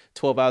 hours,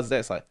 12 hours a day?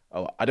 It's like,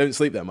 oh, I don't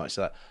sleep that much.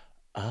 They're like,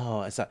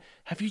 oh, it's like,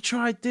 have you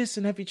tried this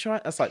and have you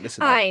tried? That's like,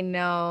 listen, I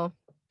know.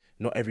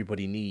 Not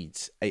everybody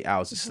needs 8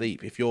 hours of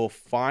sleep. If you're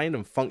fine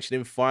and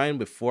functioning fine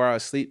with 4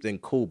 hours sleep, then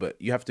cool. But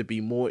you have to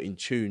be more in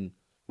tune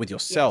with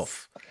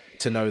yourself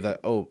to know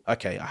that, oh,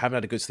 okay, I haven't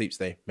had a good sleep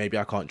today. Maybe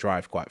I can't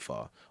drive quite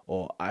far.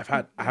 Or I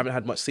haven't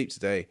had much sleep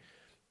today.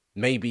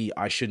 Maybe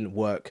I shouldn't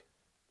work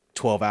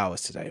 12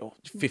 hours today or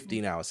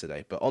 15 hours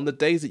today. But on the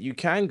days that you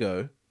can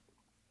go,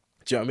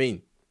 do you know what I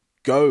mean?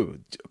 Go.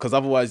 Because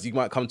otherwise you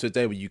might come to a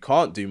day where you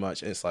can't do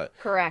much. And it's like...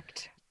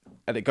 Correct.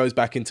 And it goes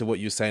back into what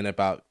you're saying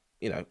about,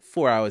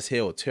 4 hours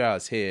here or 2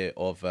 hours here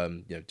of,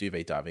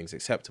 duvet diving is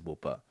acceptable.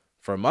 But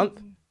for a month,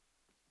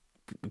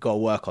 we've got to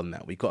work on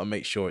that. We've got to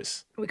make sure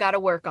we got to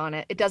work on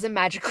it. It doesn't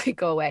magically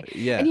go away.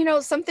 Yeah.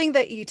 And, something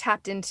that you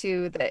tapped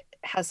into that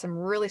has some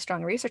really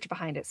strong research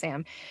behind it,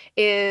 Sam,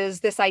 is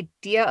this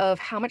idea of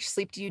how much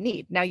sleep do you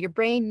need? Now, your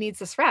brain needs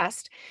this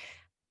rest.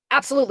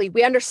 Absolutely.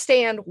 We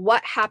understand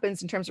what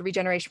happens in terms of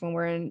regeneration when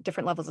we're in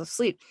different levels of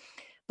sleep.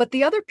 But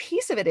the other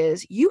piece of it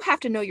is you have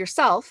to know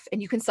yourself,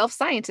 and you can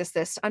self-scientist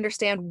this to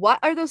understand what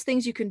are those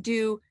things you can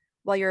do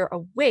while you're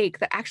awake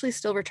that actually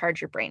still recharge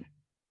your brain.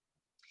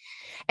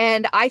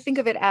 And I think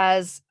of it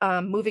as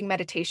moving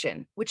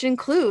meditation, which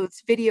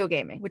includes video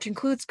gaming, which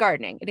includes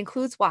gardening. It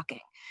includes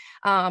walking.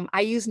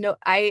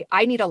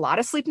 I need a lot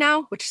of sleep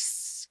now, which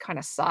kind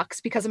of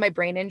sucks because of my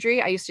brain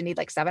injury. I used to need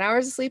like 7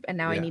 hours of sleep and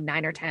now I need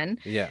 9 or 10.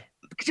 Yeah.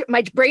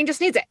 My brain just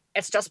needs it.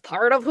 It's just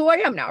part of who I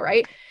am now.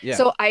 Right. Yeah.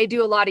 So I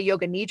do a lot of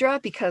yoga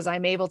nidra because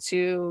I'm able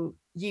to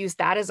use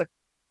that as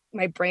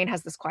my brain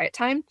has this quiet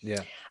time.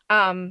 Yeah.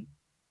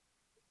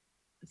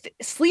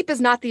 Sleep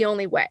is not the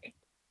only way,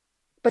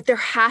 but there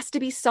has to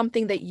be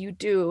something that you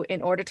do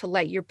in order to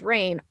let your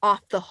brain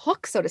off the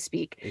hook, so to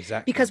speak.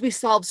 Exactly. Because we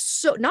solve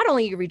not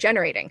only you're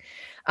regenerating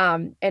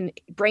and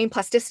brain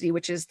plasticity,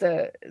 which is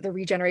the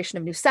regeneration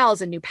of new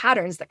cells and new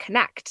patterns that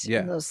connect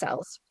in those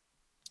cells,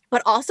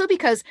 but also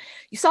because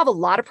you solve a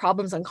lot of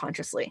problems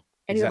unconsciously,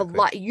 and you have a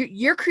lot.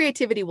 Your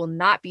creativity will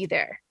not be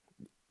there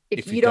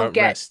if you don't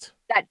get rest.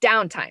 That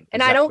downtime.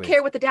 And I don't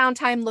care what the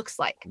downtime looks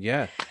like.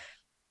 Yeah.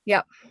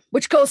 Yeah.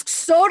 Which goes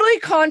totally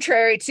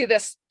contrary to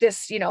this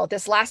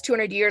last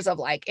 200 years of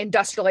like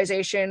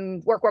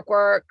industrialization, work,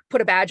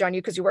 put a badge on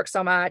you because you work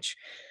so much.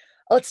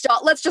 Let's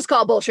just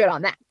call bullshit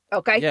on that.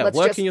 Okay. Yeah.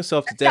 Working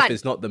yourself to death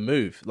is not the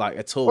move, like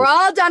at all. We're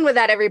all done with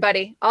that,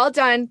 everybody. All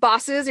done.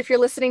 Bosses, if you're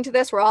listening to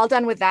this, we're all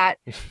done with that.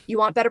 You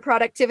want better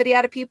productivity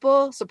out of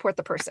people, support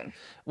the person.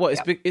 Well,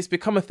 it's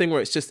become a thing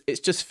where it's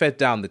just fed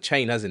down the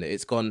chain, hasn't it?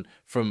 It's gone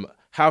from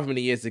however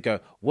many years ago,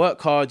 work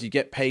hard, you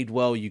get paid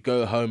well, you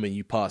go home and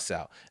you pass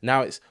out.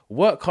 Now it's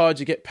work hard,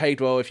 you get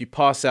paid well. If you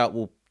pass out,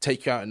 we'll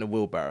take you out in a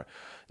wheelbarrow.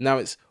 Now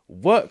it's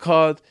work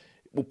hard,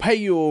 we'll pay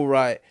you all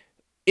right.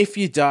 If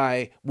you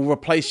die, we'll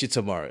replace you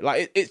tomorrow.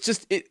 Like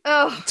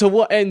to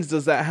what ends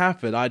does that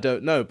happen? I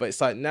don't know. But it's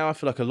like now I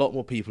feel like a lot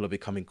more people are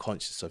becoming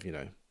conscious of,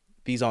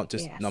 these aren't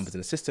just numbers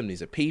in the system.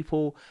 These are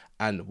people.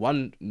 And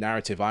one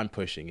narrative I'm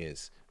pushing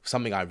is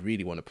something I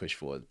really want to push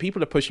for.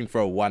 People are pushing for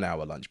a 1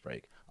 hour lunch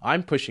break.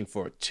 I'm pushing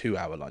for a 2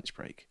 hour lunch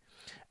break.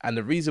 And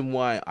the reason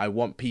why I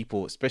want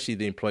people, especially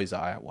the employees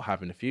that I will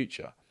have in the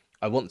future,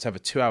 I want to have a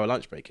 2 hour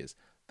lunch break is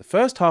the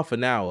first half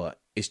an hour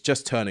is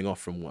just turning off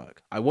from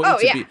work. I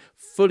want you to be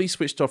fully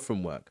switched off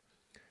from work.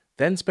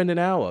 Then spend an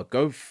hour,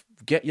 go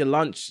get your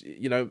lunch.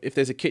 If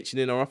there's a kitchen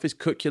in our office,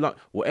 cook your lunch.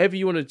 Whatever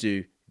you want to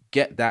do,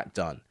 get that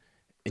done.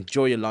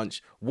 enjoy your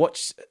lunch,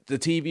 watch the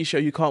TV show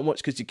you can't watch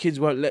because your kids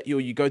won't let you,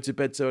 or you go to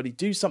bed so early.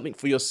 Do something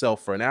for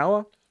yourself for an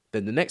hour.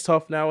 Then the next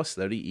half an hour,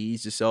 slowly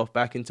ease yourself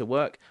back into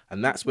work.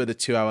 And that's where the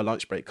 2-hour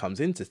lunch break comes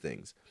into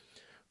things.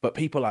 But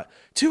people are like,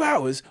 2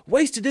 hours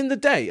wasted in the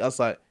day. I was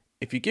like,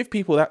 if you give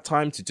people that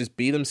time to just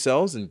be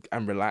themselves and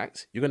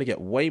relax, you're going to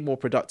get way more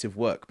productive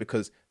work,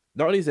 because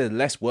not only is there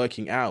less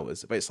working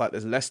hours, but it's like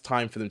there's less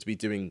time for them to be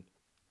doing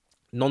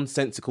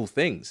nonsensical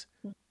things.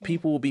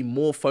 People will be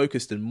more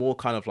focused and more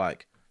kind of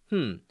like,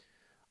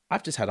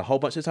 I've just had a whole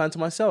bunch of time to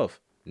myself.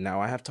 Now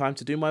I have time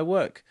to do my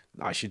work.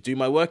 I should do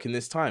my work in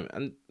this time.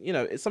 And, you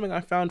know, it's something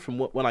I found from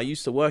when I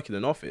used to work in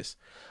an office.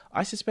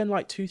 I used to spend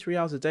like 2-3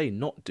 hours a day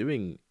not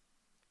doing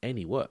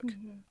any work.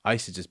 I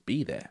used to just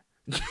be there.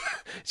 Do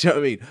you know what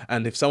I mean?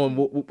 And if someone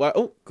walked by,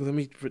 oh, let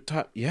me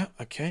type. Yeah,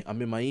 okay,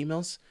 I'm in my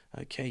emails.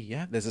 Okay,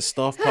 yeah, there's a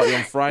staff party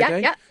on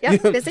Friday. Yeah,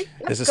 busy.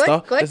 There's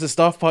a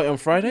staff party on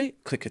Friday.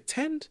 Click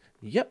attend.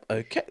 Yep,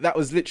 okay. That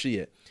was literally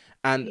it.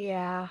 And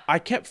I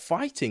kept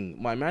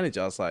fighting my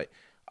manager. I was like,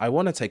 I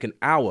want to take an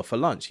hour for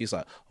lunch. He's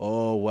like,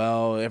 oh,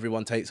 well,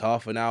 everyone takes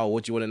half an hour.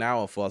 What do you want an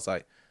hour for? I was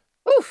like,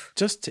 oof,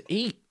 just to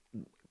eat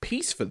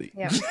peacefully.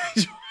 Yeah.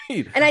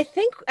 And I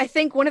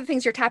think one of the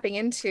things you're tapping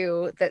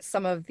into that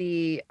some of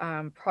the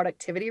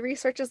productivity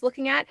research is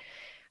looking at,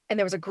 and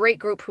there was a great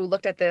group who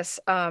looked at this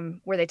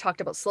where they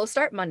talked about slow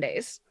start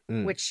Mondays,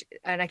 which,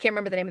 and I can't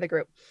remember the name of the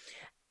group,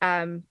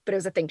 but it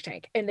was a think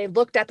tank. And they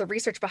looked at the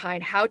research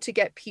behind how to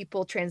get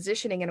people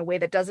transitioning in a way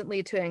that doesn't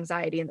lead to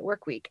anxiety in the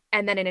work week.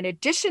 And then in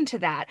addition to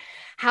that,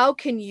 how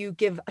can you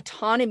give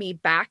autonomy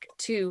back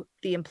to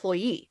the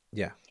employee?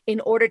 Yeah. In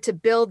order to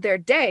build their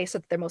day so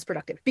that they're most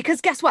productive.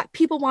 Because guess what?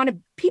 People want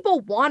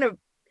to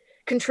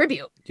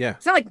contribute. Yeah.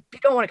 It's not like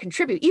people don't want to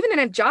contribute. Even in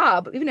a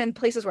job, even in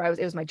places where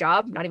it was my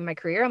job, not even my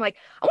career. I'm like,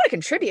 I want to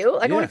contribute.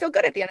 Like, I want to feel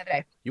good at the end of the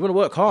day. You want to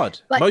work hard.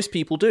 Most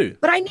people do.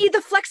 But I need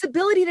the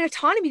flexibility and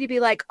autonomy to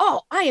be like,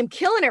 oh, I am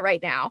killing it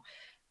right now.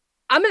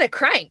 I'm going to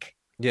crank.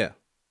 Yeah.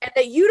 And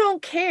that you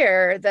don't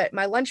care that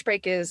my lunch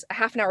break is a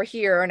half an hour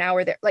here or an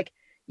hour there. Like,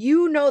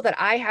 you know that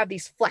I have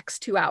these flex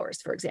 2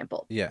 hours, for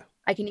example. Yeah.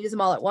 I can use them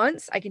all at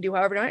once. I can do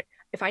however I want.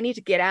 If I need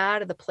to get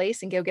out of the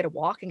place and go get a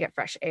walk and get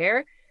fresh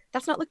air,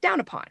 that's not looked down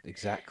upon.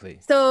 Exactly.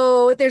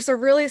 So there's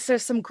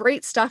some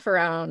great stuff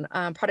around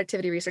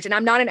productivity research. And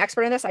I'm not an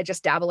expert in this. I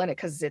just dabble in it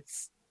because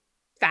it's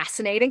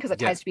fascinating, because it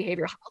ties to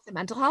behavioral health and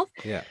mental health.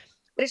 Yeah.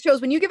 But it shows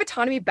when you give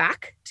autonomy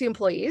back to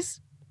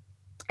employees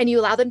and you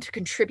allow them to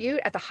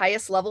contribute at the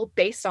highest level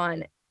based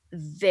on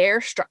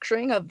their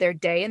structuring of their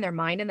day and their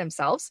mind and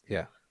themselves.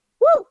 Yeah.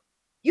 Woo!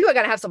 You are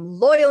going to have some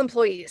loyal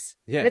employees.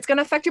 Yeah. And it's going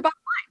to affect your bottom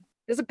line.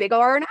 There's a big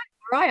ROI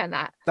on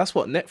that. That's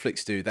what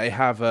Netflix do. They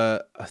have,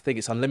 I think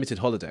it's unlimited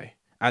holiday.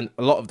 And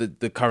a lot of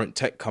the current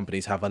tech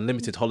companies have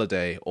unlimited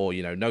holiday, or,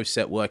 you know, no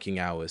set working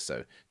hours.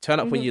 So turn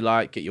up when you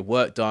like, get your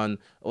work done.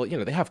 Or, you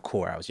know, they have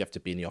core hours. You have to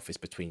be in the office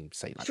between,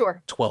 say,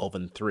 like 12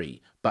 and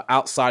 3. But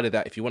outside of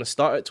that, if you want to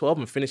start at 12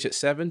 and finish at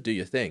 7, do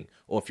your thing.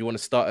 Or if you want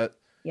to start at,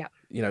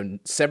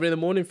 7 in the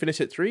morning, finish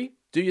at 3,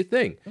 do your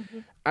thing.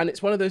 And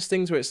it's one of those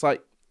things where it's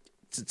like,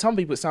 to some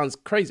people, it sounds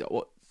crazy.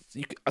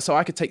 So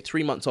I could take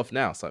 3 months off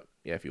now. So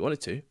yeah, if you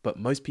wanted to, but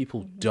most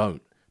people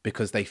don't,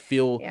 because they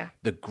feel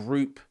the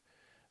group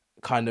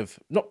kind of,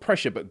 not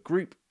pressure, but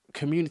group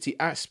community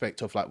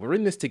aspect of like, we're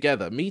in this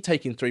together. Me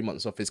taking 3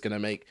 months off is going to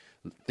make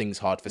things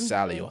hard for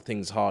Sally or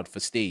things hard for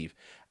Steve.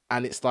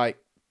 And it's like,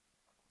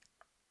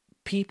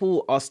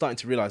 people are starting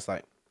to realize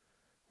like,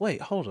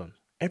 wait, hold on.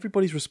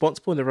 Everybody's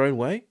responsible in their own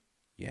way.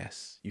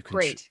 Yes, you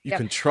can. You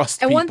can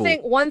trust people.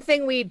 And one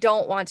thing we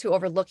don't want to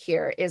overlook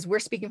here is we're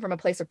speaking from a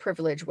place of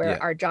privilege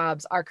where our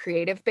jobs are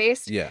creative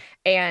based. Yeah.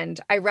 And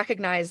I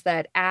recognize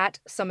that at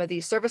some of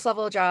these service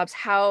level jobs,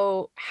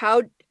 how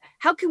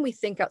can we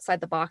think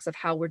outside the box of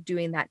how we're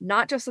doing that?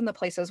 Not just in the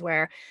places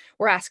where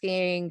we're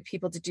asking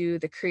people to do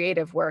the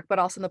creative work, but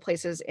also in the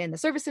places in the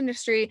service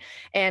industry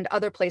and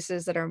other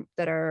places that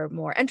are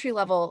more entry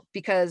level,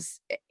 because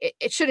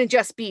it shouldn't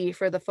just be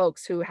for the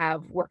folks who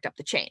have worked up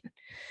the chain.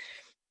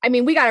 I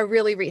mean, we got to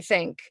really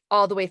rethink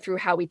all the way through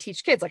how we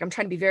teach kids. Like, I'm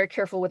trying to be very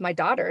careful with my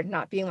daughter,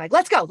 not being like,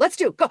 let's go, let's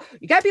go.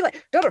 You got to be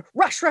like, daughter,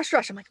 rush.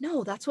 I'm like,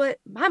 no, that's what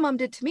my mom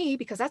did to me,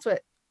 because that's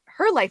what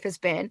her life has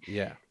been.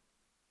 Yeah.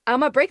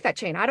 I'm going to break that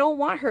chain. I don't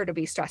want her to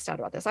be stressed out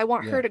about this. I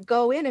want her to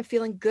go in and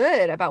feeling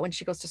good about when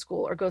she goes to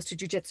school or goes to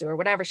jujitsu or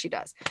whatever she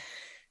does.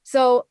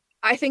 So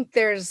I think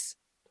there's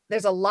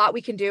a lot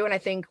we can do. And I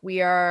think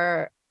we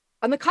are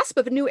on the cusp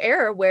of a new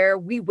era where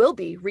we will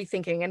be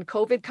rethinking, and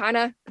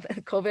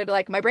COVID,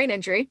 like my brain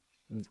injury,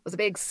 was a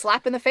big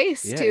slap in the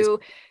face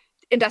to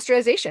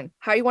industrialization.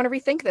 How you want to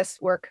rethink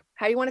this work?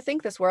 How you want to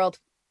think this world?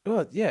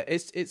 Well, yeah,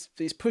 it's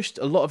pushed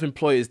a lot of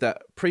employers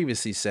that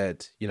previously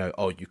said, you know,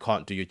 oh, you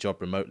can't do your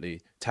job remotely,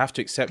 to have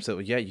to accept that,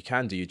 well, yeah, you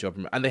can do your job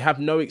remotely. And they have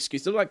no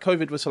excuse. It's not like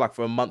COVID was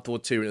for a month or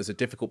two and it was a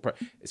difficult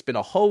it's been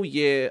a whole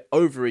year,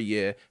 over a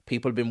year.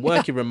 People have been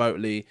working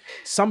remotely.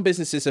 Some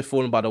businesses have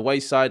fallen by the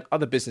wayside.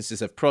 Other businesses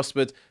have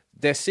prospered.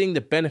 They're seeing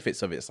the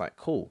benefits of it. It's like,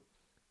 cool,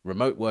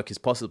 remote work is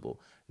possible.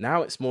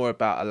 Now it's more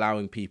about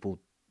allowing people,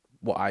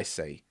 what I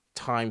say,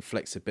 time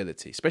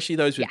flexibility, especially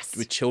those Yes.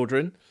 with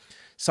children.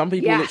 Some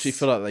people Yes, literally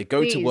feel like they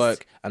go to please.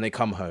 work and they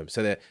come home.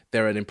 So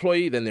they're an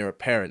employee, then they're a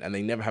parent, and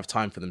they never have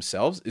time for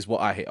themselves, is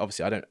what I hate.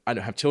 Obviously, I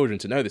don't have children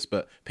to know this,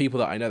 but people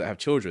that I know that have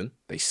children,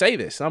 they say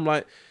this. And I'm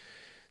like,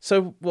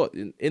 so what?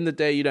 In the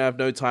day, you don't have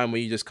no time where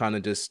you just kind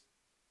of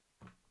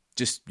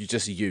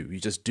you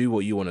just do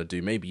what you want to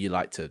do. Maybe you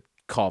like to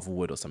carve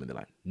wood or something. They're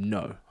like,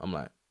 no. I'm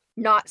like,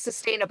 Not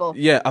sustainable.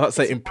 yeah, I would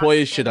say It's not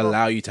employers should sustainable.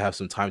 allow you to have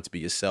some time to be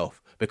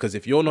yourself, because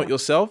if you're not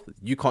yourself,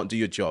 you can't do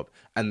your job.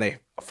 And they,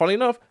 funny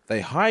enough,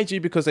 they hired you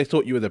because they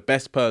thought you were the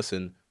best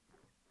person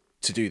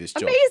to do this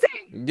job.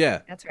 Amazing.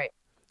 Yeah. That's right.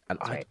 And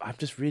That's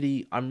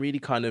right. I'm really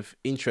kind of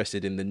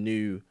interested in the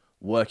new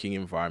working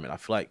environment. I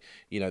feel like,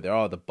 there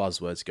are the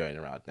buzzwords going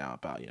around now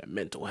about,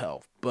 mental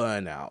health,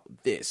 burnout,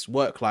 this,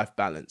 work-life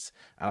balance.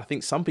 And I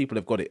think some people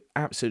have got it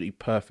absolutely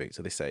perfect.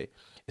 So they say,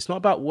 it's not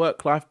about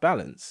work-life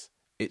balance.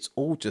 It's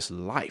all just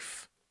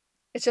life.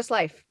 It's just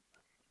life.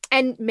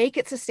 And make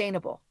it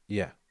sustainable.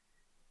 Yeah.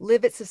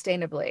 Live it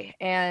sustainably.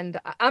 And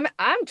I'm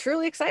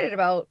truly excited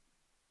about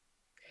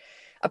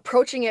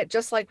approaching it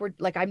just like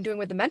I'm doing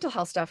with the mental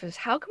health stuff. Is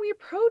how can we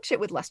approach it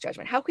with less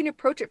judgment? How can you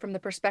approach it from the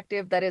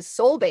perspective that is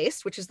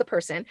soul-based, which is the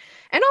person,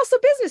 and also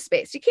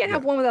business-based? You can't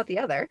have one without the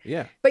other.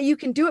 Yeah. But you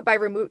can do it by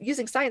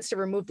using science to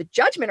remove the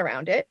judgment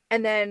around it,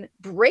 and then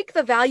break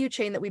the value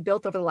chain that we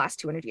built over the last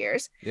 200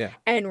 years. Yeah.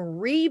 And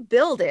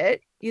rebuild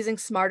it using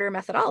smarter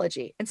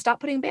methodology, and stop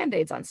putting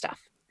band-aids on stuff.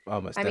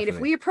 Almost. I mean, if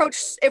we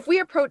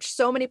approach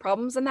so many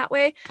problems in that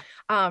way,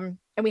 and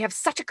we have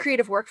such a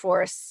creative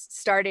workforce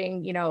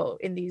starting,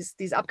 in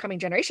these upcoming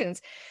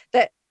generations,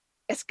 that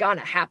it's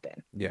gonna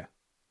happen. Yeah.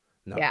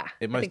 No, Yeah.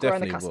 it I most think we're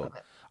on the definitely cusp will. of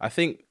it. I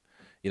think,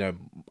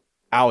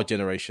 our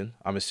generation,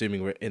 I'm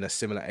assuming we're in a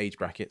similar age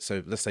bracket.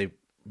 So let's say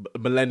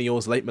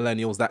millennials, late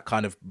millennials, that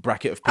kind of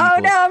bracket of people. Oh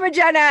no, I'm a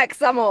Gen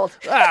X. I'm old.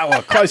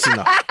 Well, close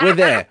enough. We're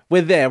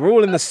there. We're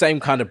all in the same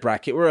kind of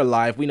bracket. We're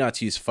alive. We know how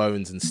to use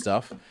phones and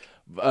stuff.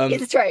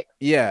 That's right.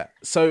 Yeah.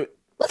 So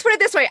Let's put it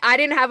this way. I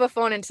didn't have a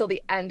phone until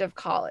the end of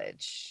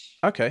college.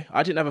 okay,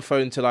 I didn't have a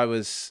phone until I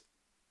was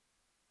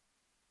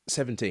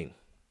 17.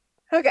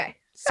 Okay.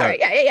 So- All right.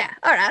 Yeah.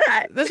 All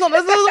right. There's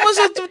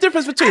what's the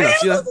difference between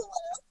us?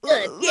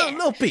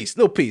 Little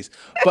piece.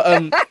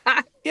 But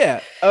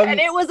yeah. And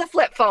it was a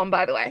flip phone,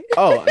 by the way.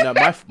 Oh no,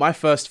 my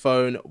first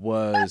phone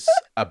was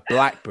a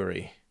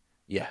BlackBerry.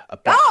 Yeah, a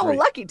BlackBerry. Oh,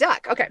 lucky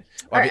duck. Okay.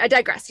 All right. I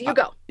digress. You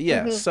go.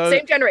 Yeah. Mhm. So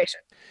Same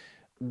generation.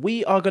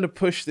 we are going to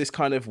push this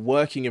kind of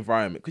working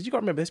environment, because you got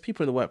to remember, there's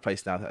people in the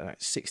workplace now that are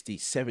like 60,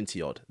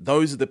 70 odd.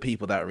 Those are the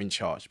people that are in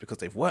charge because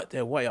they've worked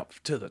their way up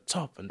to the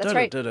top and That's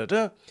right.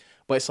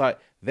 But it's like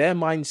their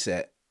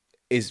mindset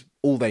is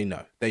all they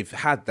know. They've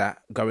had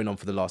that going on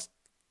for the last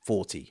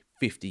 40,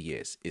 50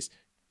 years. It's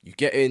you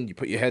get in, you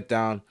put your head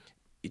down,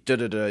 you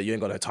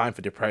ain't got no time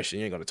for depression,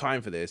 you ain't got no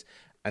time for this.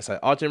 And so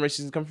our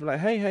generation has come from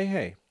like,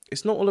 hey,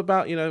 it's not all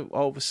about,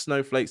 we're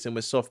snowflakes and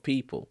we're soft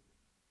people.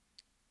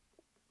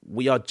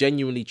 We are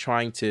genuinely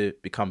trying to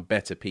become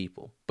better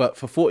people. But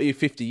for 40 or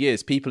 50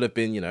 years, people have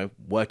been,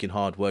 working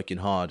hard.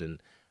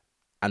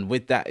 And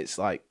with that, it's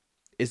like,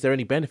 is there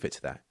any benefit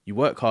to that? You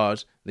work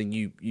hard, then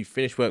you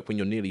finish work when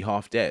you're nearly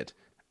half dead,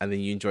 and then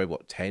you enjoy,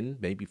 10,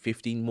 maybe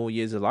 15 more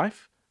years of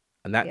life?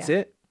 And that's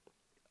it?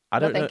 I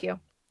don't know. Thank you.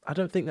 I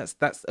don't think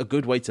that's a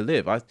good way to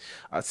live. I've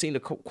seen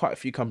quite a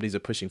few companies are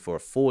pushing for a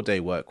 4-day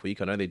work week.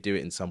 I know they do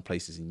it in some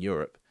places in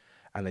Europe,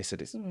 and they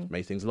said it's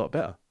made things a lot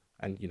better.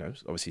 And,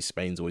 obviously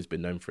Spain's always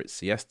been known for its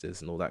siestas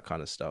and all that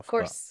kind of stuff. Of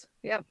course.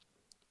 Yeah.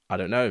 I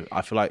don't know.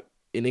 I feel like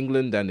in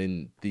England and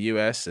in the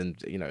US and,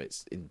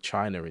 it's in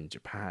China and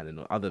Japan and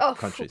other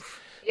countries.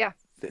 Yeah.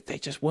 They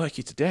just work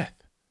you to death.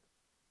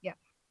 Yeah,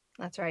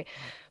 that's right.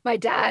 My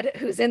dad,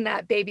 who's in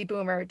that baby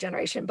boomer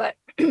generation, but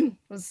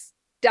was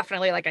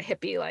definitely like a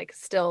hippie, like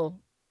still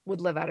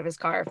would live out of his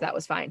car if that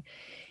was fine.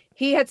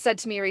 He had said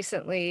to me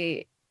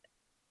recently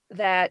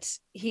that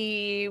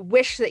he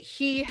wished that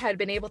he had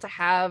been able to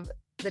have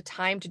the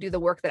time to do the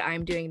work that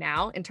I'm doing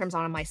now in terms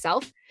on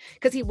myself,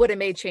 because he would have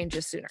made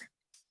changes sooner.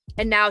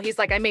 And now he's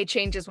like, I made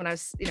changes when I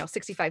was,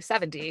 65,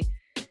 70.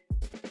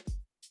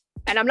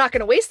 And I'm not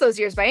going to waste those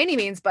years by any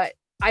means, but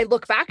I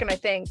look back and I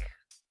think,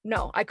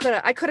 no, I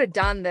could have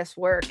done this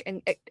work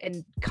and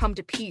come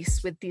to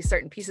peace with these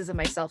certain pieces of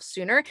myself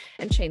sooner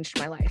and changed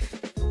my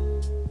life.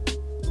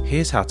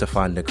 Here's how to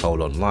find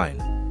Nicole online.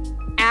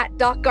 At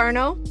Doc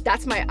Garno.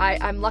 That's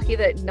I'm lucky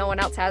that no one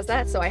else has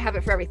that. So I have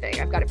it for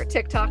everything. I've got it for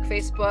TikTok,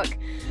 Facebook,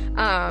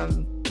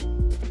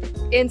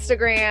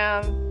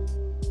 Instagram.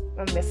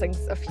 I'm missing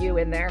a few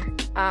in there.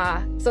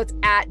 So it's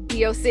at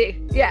DOC.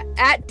 Yeah,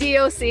 at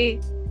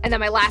DOC. And then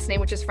my last name,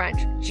 which is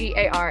French,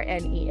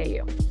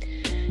 Garneau.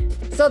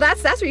 So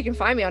that's where you can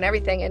find me on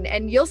everything.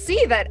 And you'll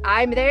see that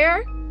I'm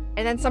there.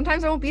 And then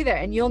sometimes I won't be there,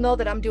 and you'll know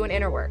that I'm doing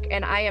inner work,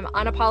 and I am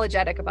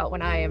unapologetic about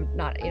when I am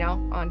not,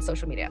 on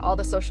social media. All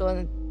the social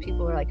and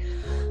people are like,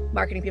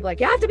 marketing people are like,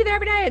 you have to be there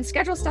every day and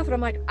schedule stuff. And I'm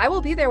like, I will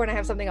be there when I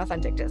have something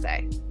authentic to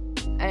say.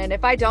 And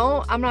if I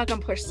don't, I'm not going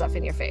to push stuff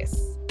in your face.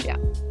 Yeah.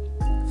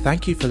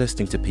 Thank you for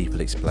listening to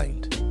People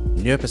Explained.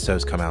 New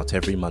episodes come out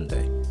every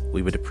Monday.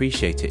 We would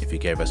appreciate it if you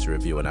gave us a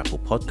review on Apple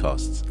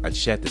Podcasts and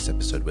shared this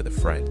episode with a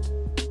friend.